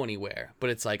couldn't go anywhere, but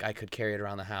it's like I could carry it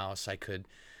around the house. I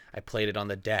played it on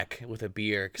the deck with a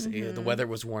beer because the weather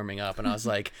was warming up, and I was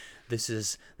like, this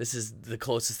is the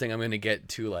closest thing I'm going to get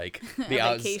to like the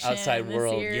outside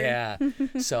world. Yeah.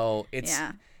 So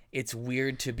it's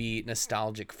weird to be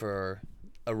nostalgic for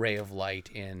a ray of light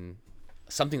in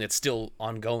something that's still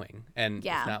ongoing, and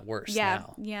if not worse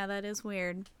now. Yeah, that is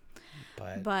weird.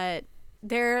 But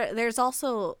there's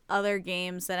also other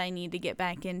games that I need to get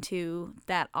back into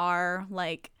that are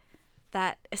like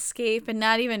that escape, and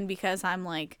not even because I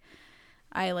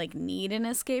need an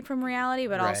escape from reality,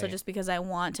 but also just because I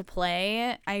want to play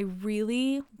it. I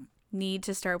really need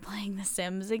to start playing The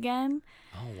Sims again.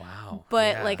 Oh wow.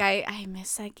 But like I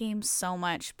miss that game so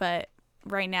much, but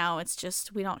right now it's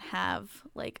just we don't have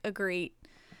like a great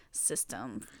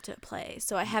system to play.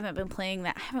 So I haven't been playing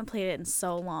that. I haven't played it in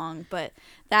so long, but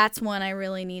that's one I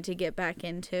really need to get back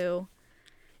into.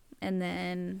 And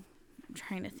then I'm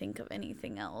trying to think of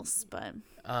anything else, but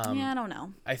I don't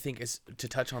know. I think it's to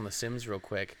touch on The Sims real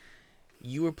quick.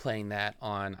 You were playing that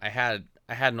on I had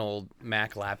an old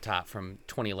Mac laptop from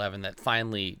 2011 that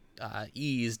finally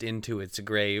eased into its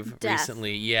grave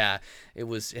recently. Yeah, it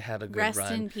had a good run.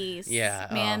 Rest in peace. Yeah,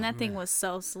 man, that thing was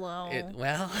so slow. It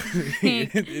chugged,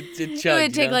 it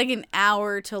would take like an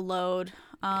hour to load.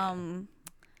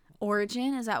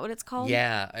 Origin, is that what it's called?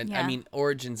 Yeah. I mean,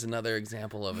 Origin's another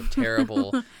example of a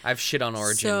terrible. I've shit on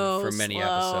Origin for many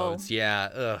episodes. Yeah,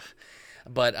 ugh.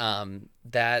 But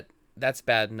that's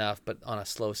bad enough, but on a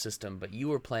slow system. But you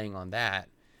were playing on that.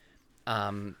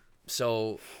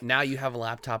 So now you have a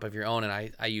laptop of your own,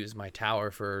 and I use my tower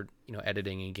for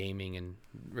editing and gaming and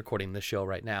recording this show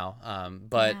right now.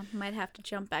 But might have to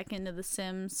jump back into The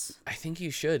Sims. I think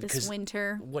you should this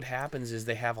winter. What happens is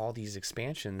they have all these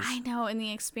expansions. I know, and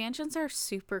the expansions are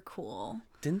super cool.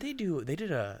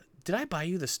 Did I buy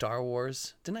you the Star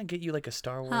Wars? Didn't I get you like a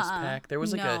Star Wars pack? There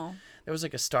was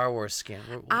like a Star Wars skin.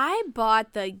 I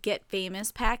bought the Get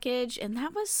Famous package, and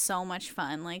that was so much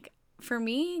fun. Like, for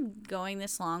me, going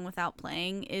this long without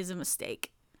playing is a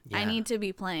mistake. Yeah. I need to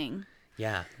be playing.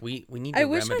 Yeah, we need to I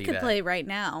wish remedy I could that. play right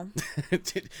now.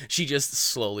 She just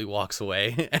slowly walks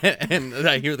away, and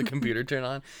I hear the computer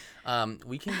turn on.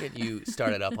 We can get you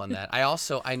started up on that.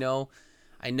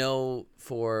 I know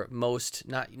for most,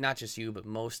 not just you, but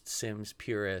most Sims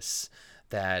purists,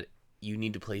 that you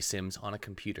need to play Sims on a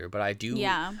computer, but I do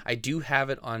Yeah. I do have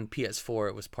it on PS4.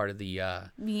 It was part of the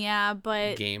Yeah,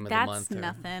 but game of the that's month.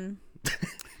 nothing.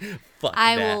 Fuck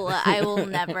I that. will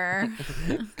never.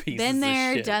 Pieces Been of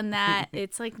there, shit. done that.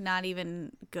 It's like not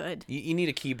even good. You need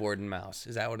a keyboard and mouse.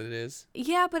 Is that what it is?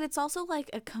 Yeah, but it's also like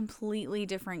a completely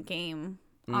different game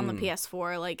on the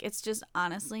PS4. Like it's just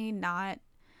honestly not.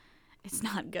 It's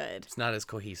not good. It's not as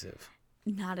cohesive.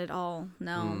 Not at all.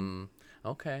 No.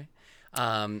 Okay.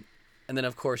 And then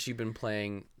of course you've been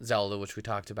playing Zelda, which we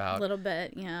talked about. A little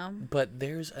bit, yeah. But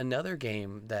there's another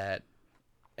game that,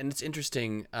 and it's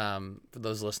interesting for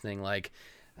those listening, like,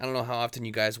 I don't know how often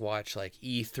you guys watch like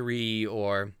E3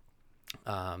 or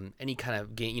any kind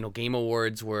of game, Game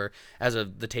Awards, where as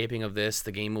of the taping of this,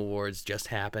 the Game Awards just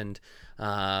happened.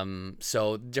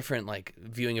 So different like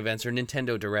viewing events or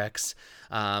Nintendo Directs.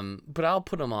 But I'll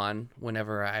put them on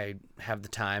whenever I have the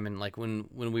time. And like when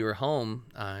we were home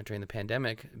during the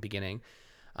pandemic beginning,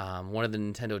 one of the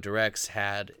Nintendo Directs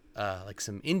had like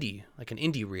an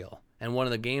indie reel. And one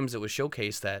of the games that was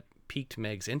showcased that piqued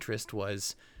Meg's interest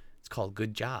was, it's called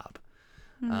Good Job.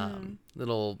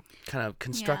 Little kind of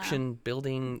construction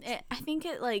building. I think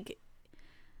it like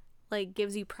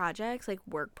gives you projects, like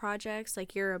work projects,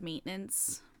 like you're a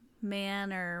maintenance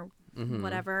man or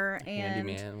whatever, and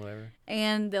Handyman, whatever.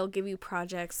 And they'll give you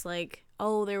projects like,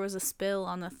 oh, there was a spill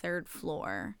on the 3rd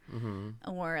floor,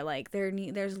 or like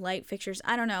there's light fixtures.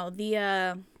 I don't know,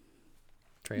 the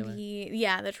trailer.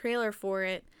 The trailer for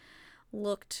it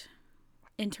looked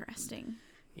interesting.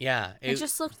 Yeah, it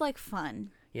just looked like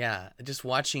fun. Yeah, just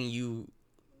watching you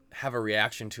have a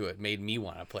reaction to it made me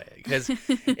want to play it, because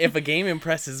if a game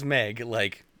impresses Meg,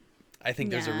 like, I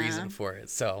think there's a reason for it.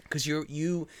 So, because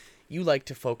you like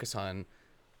to focus on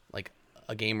like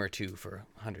a game or two for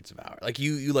hundreds of hours. Like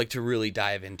you like to really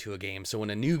dive into a game. So when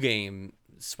a new game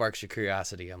sparks your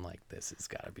curiosity, I'm like, this has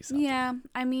got to be something. Yeah,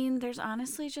 I mean, there's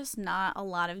honestly just not a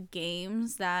lot of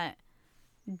games that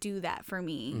do that for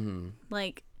me.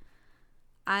 Like,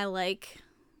 I like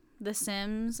The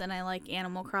Sims and I like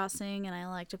Animal Crossing and I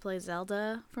like to play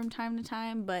Zelda from time to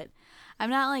time, but I'm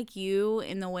not like you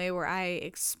in the way where I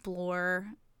explore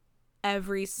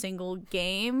every single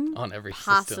game on every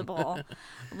possible.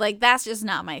 Like, that's just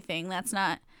not my thing. That's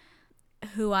not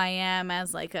who I am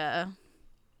as like a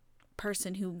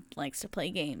person who likes to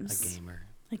play games.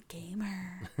 A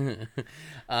gamer.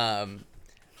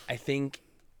 I think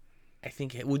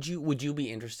would you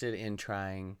be interested in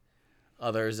trying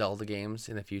other Zelda games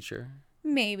in the future?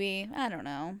 Maybe. I don't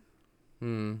know.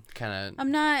 Kind of.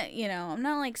 I'm not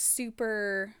like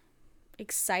super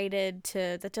excited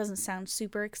to. That doesn't sound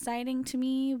super exciting to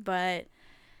me, but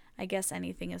I guess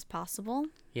anything is possible.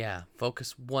 Yeah,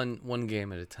 focus one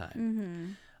game at a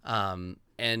time.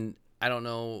 And I don't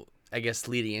know. I guess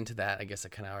leading into that, I guess I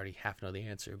kind of already half know the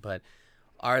answer. But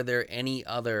are there any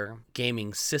other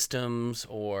gaming systems,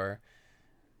 or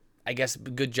I guess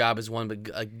Good Job is one,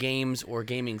 but games or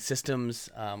gaming systems,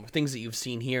 things that you've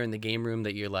seen here in the game room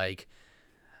that you're like,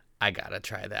 I gotta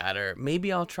try that, or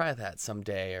maybe I'll try that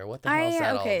someday, or what the hell is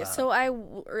that all about?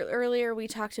 So earlier we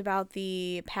talked about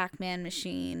the Pac-Man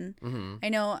machine. I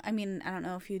know. I mean, I don't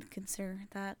know if you'd consider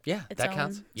that. Yeah, its that own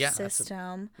counts. Yeah,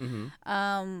 system.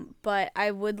 But I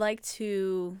would like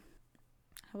to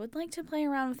play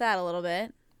around with that a little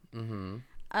bit.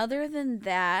 Other than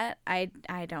that, I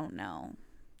don't know.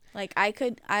 Like, I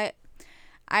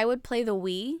would play the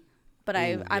Wii, but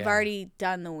I've already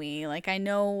done the Wii. Like, I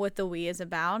know what the Wii is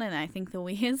about, and I think the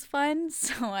Wii is fun,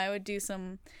 so I would do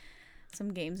some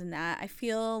games in that. I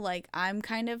feel like I'm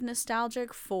kind of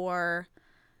nostalgic for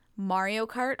Mario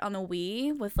Kart on the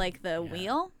Wii with like the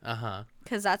wheel.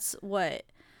 Because that's what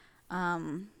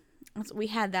we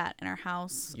had that in our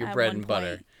house. Your bread and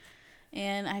butter.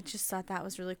 And I just thought that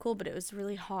was really cool, but it was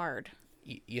really hard.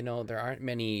 There aren't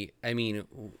many. I mean,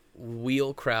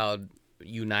 wheel crowd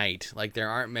unite. Like, there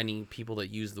aren't many people that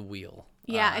use the wheel.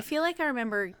 Yeah, I feel like I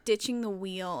remember ditching the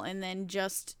wheel and then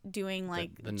just doing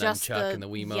like the just nunchuck and the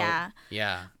Wiimote.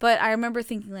 Yeah. But I remember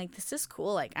thinking like, this is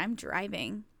cool. Like, I'm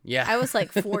driving. Yeah. I was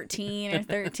like 14 or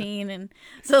 13, and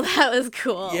so that was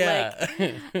cool. Yeah.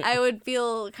 Like, I would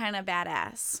feel kind of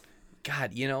badass.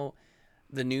 God,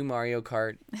 the new Mario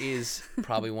Kart is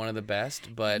probably one of the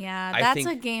best, but yeah, I that's think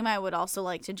a game I would also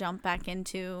like to jump back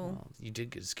into. Well, you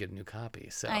did just get a new copy,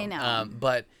 so I know.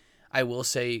 But I will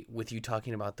say, with you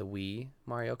talking about the Wii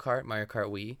Mario Kart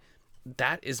Wii,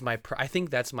 that is I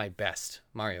think that's my best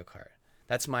Mario Kart.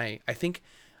 That's I think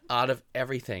out of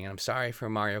everything, and I'm sorry for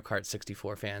Mario Kart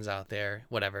 64 fans out there,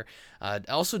 whatever.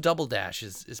 Also, Double Dash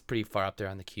is pretty far up there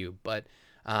on the queue, but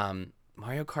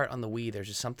Mario Kart on the Wii, there's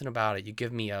just something about it. You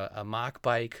give me a mock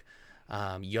bike,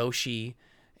 Yoshi,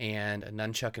 and a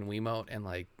nunchuck and Wiimote, and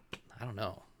like, I don't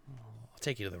know, I'll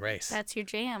take you to the race. That's your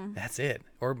jam. That's it.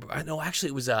 Or no, actually,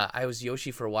 it was I was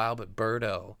Yoshi for a while, but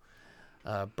Birdo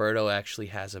actually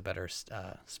has a better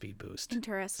speed boost.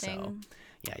 Interesting. So,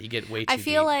 yeah, you get way too I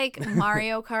feel deep. like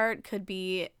Mario Kart could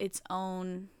be its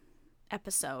own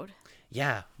episode.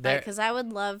 Yeah, Because I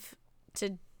would love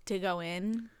to go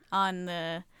in on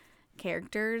the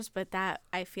characters, but that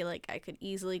I feel like I could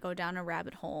easily go down a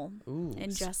rabbit hole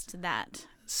in just that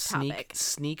topic.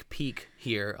 Sneak peek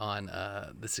here on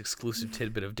this exclusive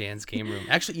tidbit of Dan's Game Room.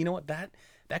 Actually, you know what, that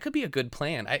could be a good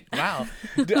plan.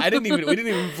 We didn't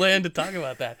even plan to talk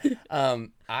about that.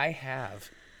 I have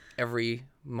every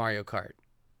Mario Kart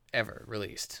ever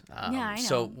released. Yeah, I know.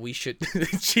 So we should.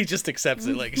 She just accepts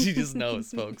it, like she just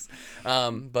knows, folks.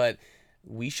 But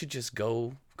we should just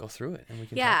go through it, and we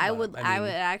can. Yeah, talk I about would. it. I would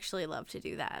actually love to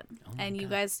do that. And you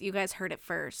God. guys heard it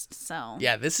first. So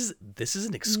Yeah, this is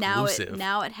an exclusive.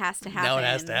 Now it has to happen. Now it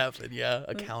has to happen. Yeah,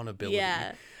 accountability.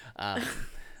 Yeah.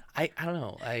 I don't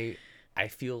know. I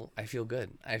feel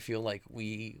good. I feel like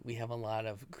we have a lot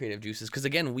of creative juices because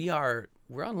again we're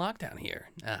on lockdown here.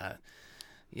 At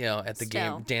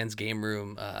the Dan's Game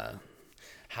Room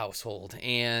household,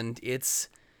 and it's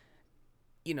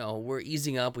we're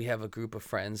easing up. We have a group of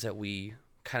friends that we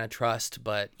kind of trust,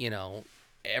 but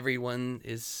everyone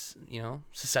is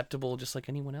susceptible just like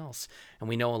anyone else, and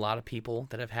we know a lot of people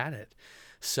that have had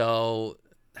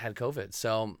COVID.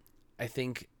 So I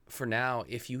think for now,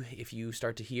 if you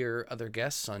start to hear other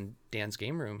guests on Dan's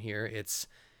Game Room here, it's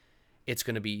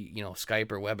going to be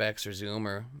Skype or WebEx or Zoom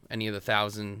or any of the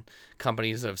 1,000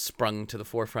 companies that have sprung to the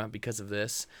forefront because of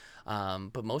this.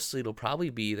 But mostly it'll probably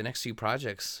be the next few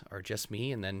projects are just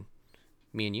me and then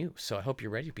me and you. So I hope you're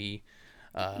ready to be.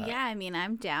 Yeah, I mean,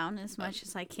 I'm down as much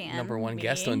as I can. Number one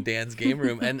guest on Dan's Game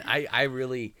Room, and I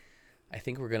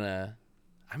think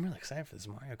I'm really excited for this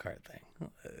Mario Kart thing.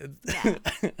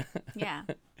 Yeah,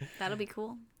 that'll be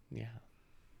cool. Yeah.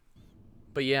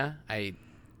 But yeah, I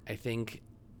think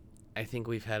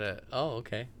we've had a. Oh,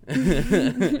 okay.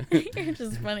 You're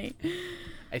just funny.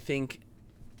 I think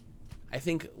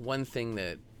one thing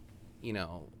that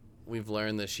we've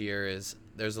learned this year is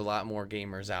there's a lot more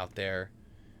gamers out there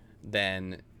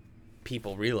than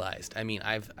people realized. I mean,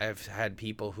 I've had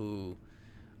people who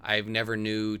I've never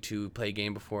knew to play a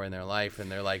game before in their life,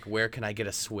 and they're like, "Where can I get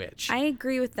a Switch?" I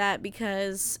agree with that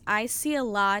because I see a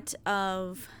lot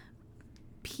of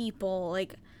people,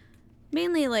 like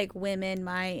mainly like women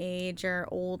my age or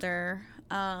older,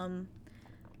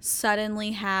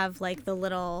 suddenly have like the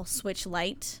little Switch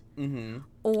Lite. Mm-hmm.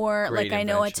 Or Great like I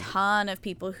know a invention. ton of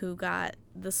people who got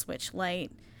the Switch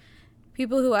Lite.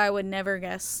 People who I would never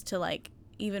guess to like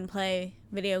even play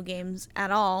video games at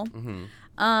all. Mm-hmm.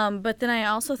 But then I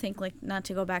also think, like, not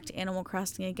to go back to Animal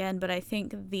Crossing again, but I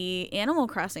think the Animal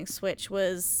Crossing Switch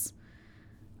was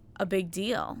a big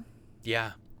deal.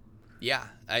 Yeah,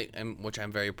 which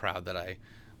I'm very proud that I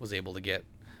was able to get.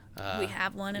 We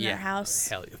have one in our house.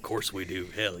 Hell, of course we do.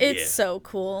 Hell It's so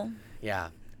cool. Yeah,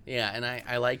 and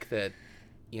I like that,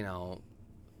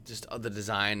 just the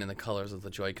design and the colors of the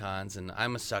Joy-Cons, and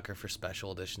I'm a sucker for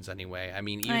special editions anyway. I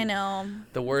mean, I know.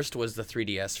 The worst was the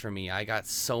 3DS for me. I got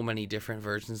so many different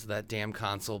versions of that damn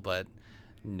console, but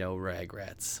no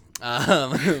regrets. But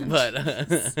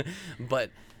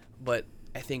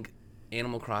I think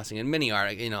Animal Crossing and many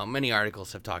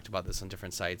articles have talked about this on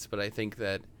different sites, but I think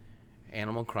that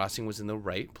Animal Crossing was in the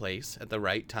right place at the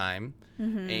right time.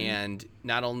 Mm-hmm. And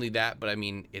not only that, but I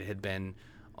mean, it had been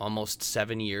almost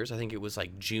 7 years. I think it was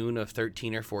like June of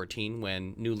 13 or 14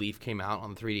 when New Leaf came out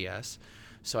on the 3DS.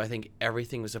 So I think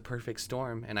everything was a perfect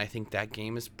storm, and I think that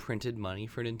game has printed money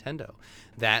for Nintendo.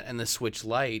 That and the Switch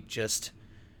Lite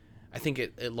I think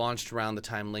it launched around the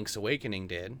time Link's Awakening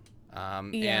did.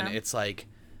 And it's like,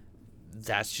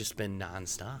 that's just been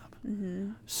nonstop.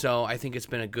 Mm-hmm. So I think it's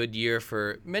been a good year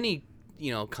for many,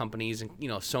 companies and,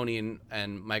 Sony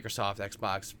and Microsoft,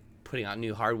 Xbox putting out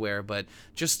new hardware, but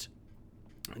just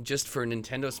for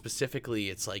Nintendo specifically,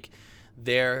 it's like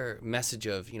their message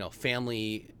of,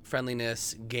 family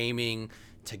friendliness, gaming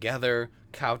together,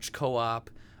 couch co-op.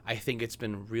 I think it's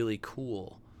been really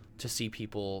cool to see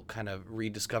people kind of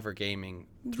rediscover gaming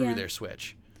through their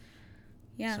Switch.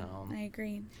 Yeah, So, I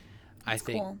agree. I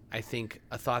think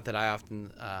a thought that I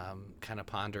often kind of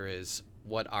ponder is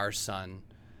what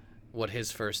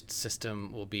his first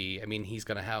system will be. I mean, he's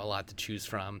going to have a lot to choose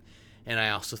from. And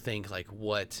I also think like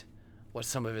what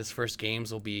some of his first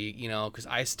games will be, because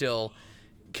I still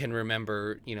can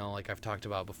remember, like I've talked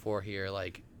about before here,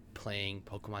 like playing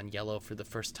Pokemon Yellow for the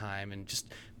first time and just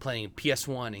playing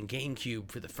PS1 and GameCube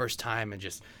for the first time and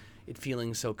just it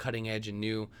feeling so cutting edge and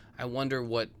new. I wonder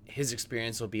what his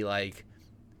experience will be like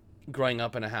growing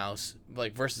up in a house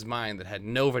like versus mine that had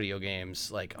no video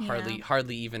games, like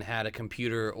hardly even had a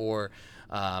computer or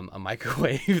a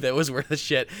microwave that was worth a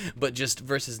shit, but just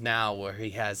versus now where he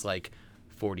has like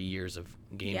 40 years of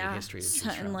gaming history to choose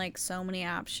from. And like so many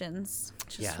options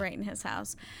just right in his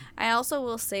house. I also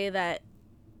will say that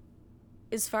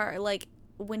as far like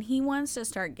when he wants to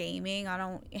start gaming, I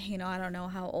don't know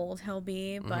how old he'll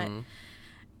be, but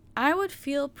I would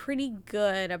feel pretty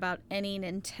good about any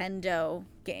Nintendo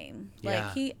game.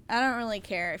 Like I don't really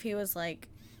care if he was like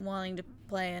wanting to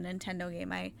play a Nintendo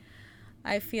game.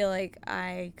 I feel like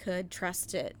I could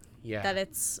trust it. Yeah. That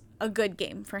it's a good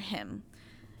game for him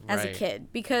as a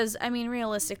kid, because I mean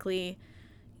realistically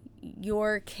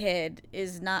your kid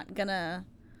is not gonna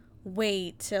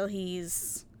wait till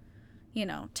he's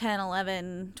 10,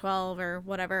 11, 12 or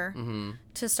whatever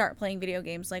to start playing video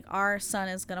games. Like our son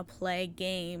is going to play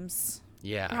games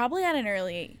probably at an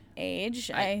early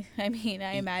age. I mean,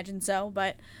 I imagine so,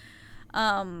 but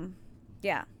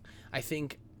yeah. I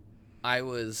think I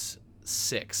was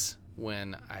 6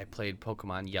 when I played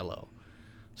Pokemon Yellow.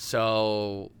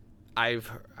 So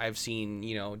I've seen,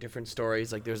 different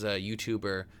stories. Like there's a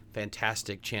YouTuber,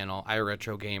 fantastic channel,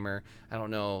 iRetro Gamer. I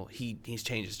don't know, he's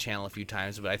changed his channel a few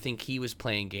times, but I think he was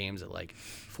playing games at like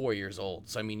 4 years old.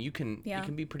 So I mean, you can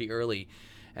be pretty early.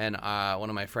 And one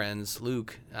of my friends,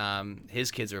 Luke,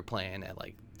 his kids are playing at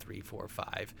like 3, 4,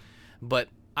 5. But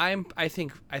I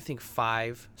think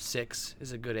 5, 6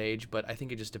 is a good age, but I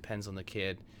think it just depends on the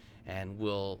kid, and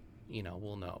we'll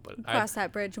know. But cross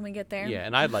that bridge when we get there. Yeah,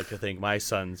 and I'd like to think our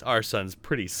son's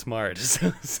pretty smart.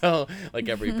 So like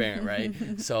every parent,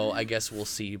 right? So I guess we'll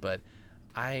see. But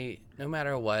no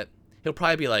matter what, he'll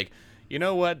probably be like, you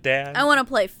know what, Dad? I want to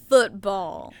play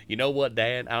football. You know what,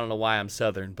 Dad? I don't know why I'm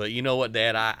Southern, but you know what,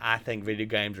 Dad? I think video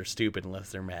games are stupid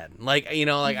unless they're Madden.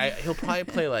 He'll probably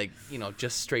play like,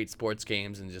 just straight sports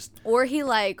games and just. Or he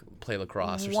play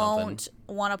lacrosse or something. Won't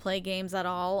want to play games at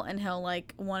all, and he'll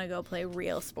want to go play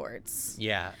real sports.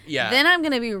 Yeah. Then I'm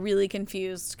gonna be really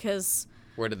confused because.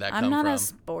 Where did that come from? I'm not a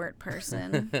sport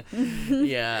person.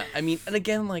 Yeah. I mean, and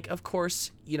again, of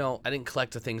course, I didn't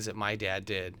collect the things that my dad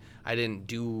did. I didn't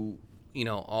do,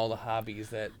 all the hobbies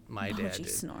that my dad did.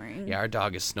 Snoring. Yeah, our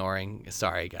dog is snoring.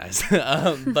 Sorry, guys.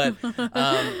 But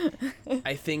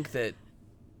I think that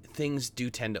things do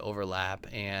tend to overlap,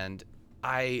 and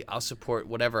I'll support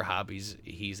whatever hobbies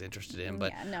he's interested in.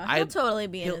 But he'll totally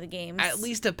be into the games. At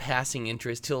least a passing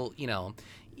interest. He'll,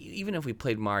 even if we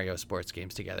played Mario sports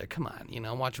games together, come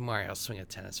on, watch Mario swing a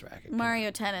tennis racket.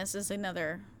 Mario Tennis is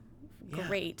another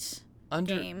great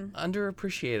game.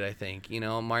 Underappreciated, I think.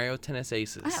 Mario Tennis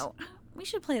Aces. We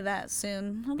should play that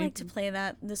soon. I'd like to play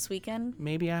that this weekend.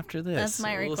 Maybe after this. That's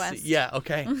my request. See. Yeah,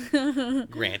 okay.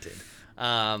 Granted.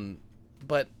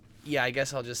 But yeah, I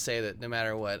guess I'll just say that no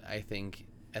matter what, I think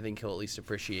he'll at least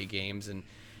appreciate games and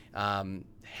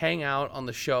hang out on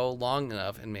the show long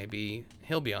enough, and maybe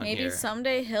he'll be on here. Maybe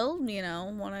someday he'll,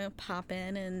 want to pop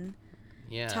in and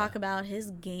talk about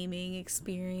his gaming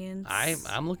experience.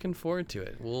 I'm looking forward to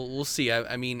it. We'll see.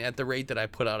 I mean, at the rate that I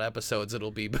put out episodes,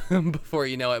 it'll be before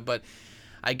you know it. But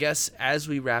I guess as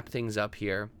we wrap things up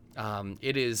here,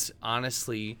 it is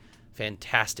honestly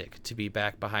fantastic to be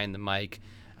back behind the mic.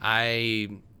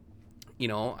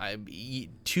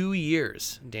 2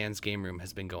 years Dan's Game Room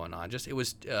has been going on. It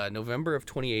was November of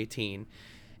 2018,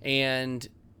 and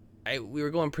we were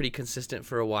going pretty consistent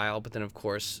for a while, but then of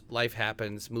course life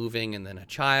happens, moving, and then a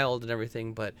child and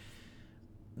everything. But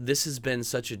this has been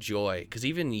such a joy, because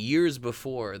even years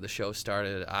before the show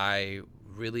started, I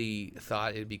really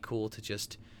thought it'd be cool to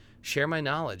just share my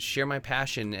knowledge, share my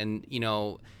passion. And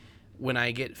when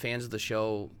I get fans of the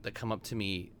show that come up to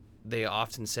me, they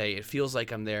often say, it feels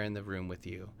like I'm there in the room with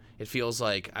you. It feels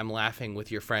like I'm laughing with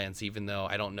your friends, even though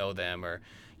I don't know them, or,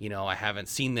 I haven't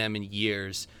seen them in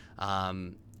years.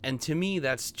 And to me,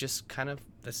 that's just kind of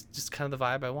the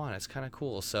vibe I want. It's kind of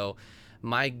cool. So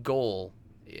my goal,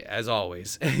 as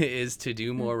always, is to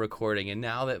do more recording. And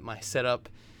now that my setup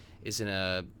is in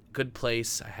a good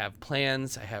place, I have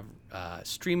plans, I have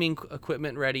streaming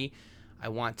equipment ready, I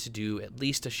want to do at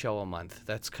least a show a month.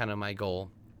 That's kind of my goal.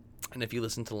 And if you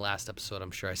listen to the last episode,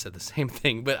 I'm sure I said the same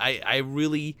thing. But I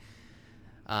really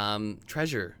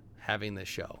treasure having this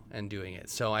show and doing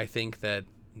it. So I think that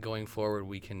going forward,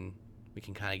 we can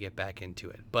kind of get back into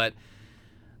it. But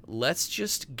let's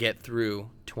just get through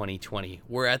 2020.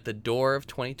 We're at the door of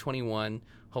 2021.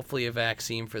 Hopefully a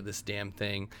vaccine for this damn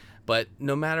thing. But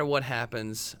no matter what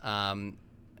happens,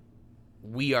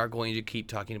 we are going to keep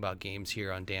talking about games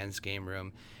here on Dan's Game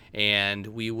Room. And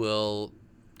we will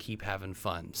keep having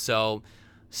fun. So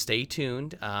stay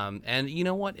tuned. And you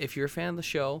know what? If you're a fan of the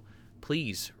show,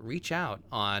 please reach out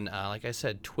on, like I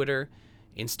said, Twitter,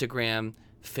 Instagram,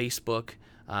 Facebook,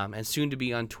 and soon to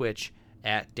be on Twitch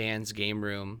at Dan's Game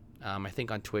Room. I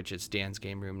think on Twitch it's Dan's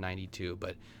Game Room 92.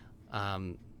 But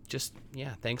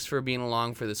thanks for being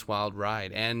along for this wild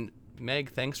ride. And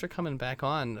Meg, thanks for coming back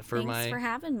on Thanks for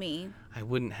having me. I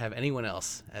wouldn't have anyone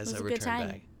else as a return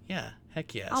back. Yeah,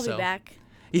 heck yeah. I'll be back.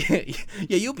 Yeah,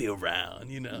 you'll be around,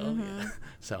 you know. Mm-hmm. Yeah.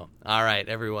 So, all right,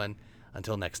 everyone.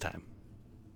 Until next time.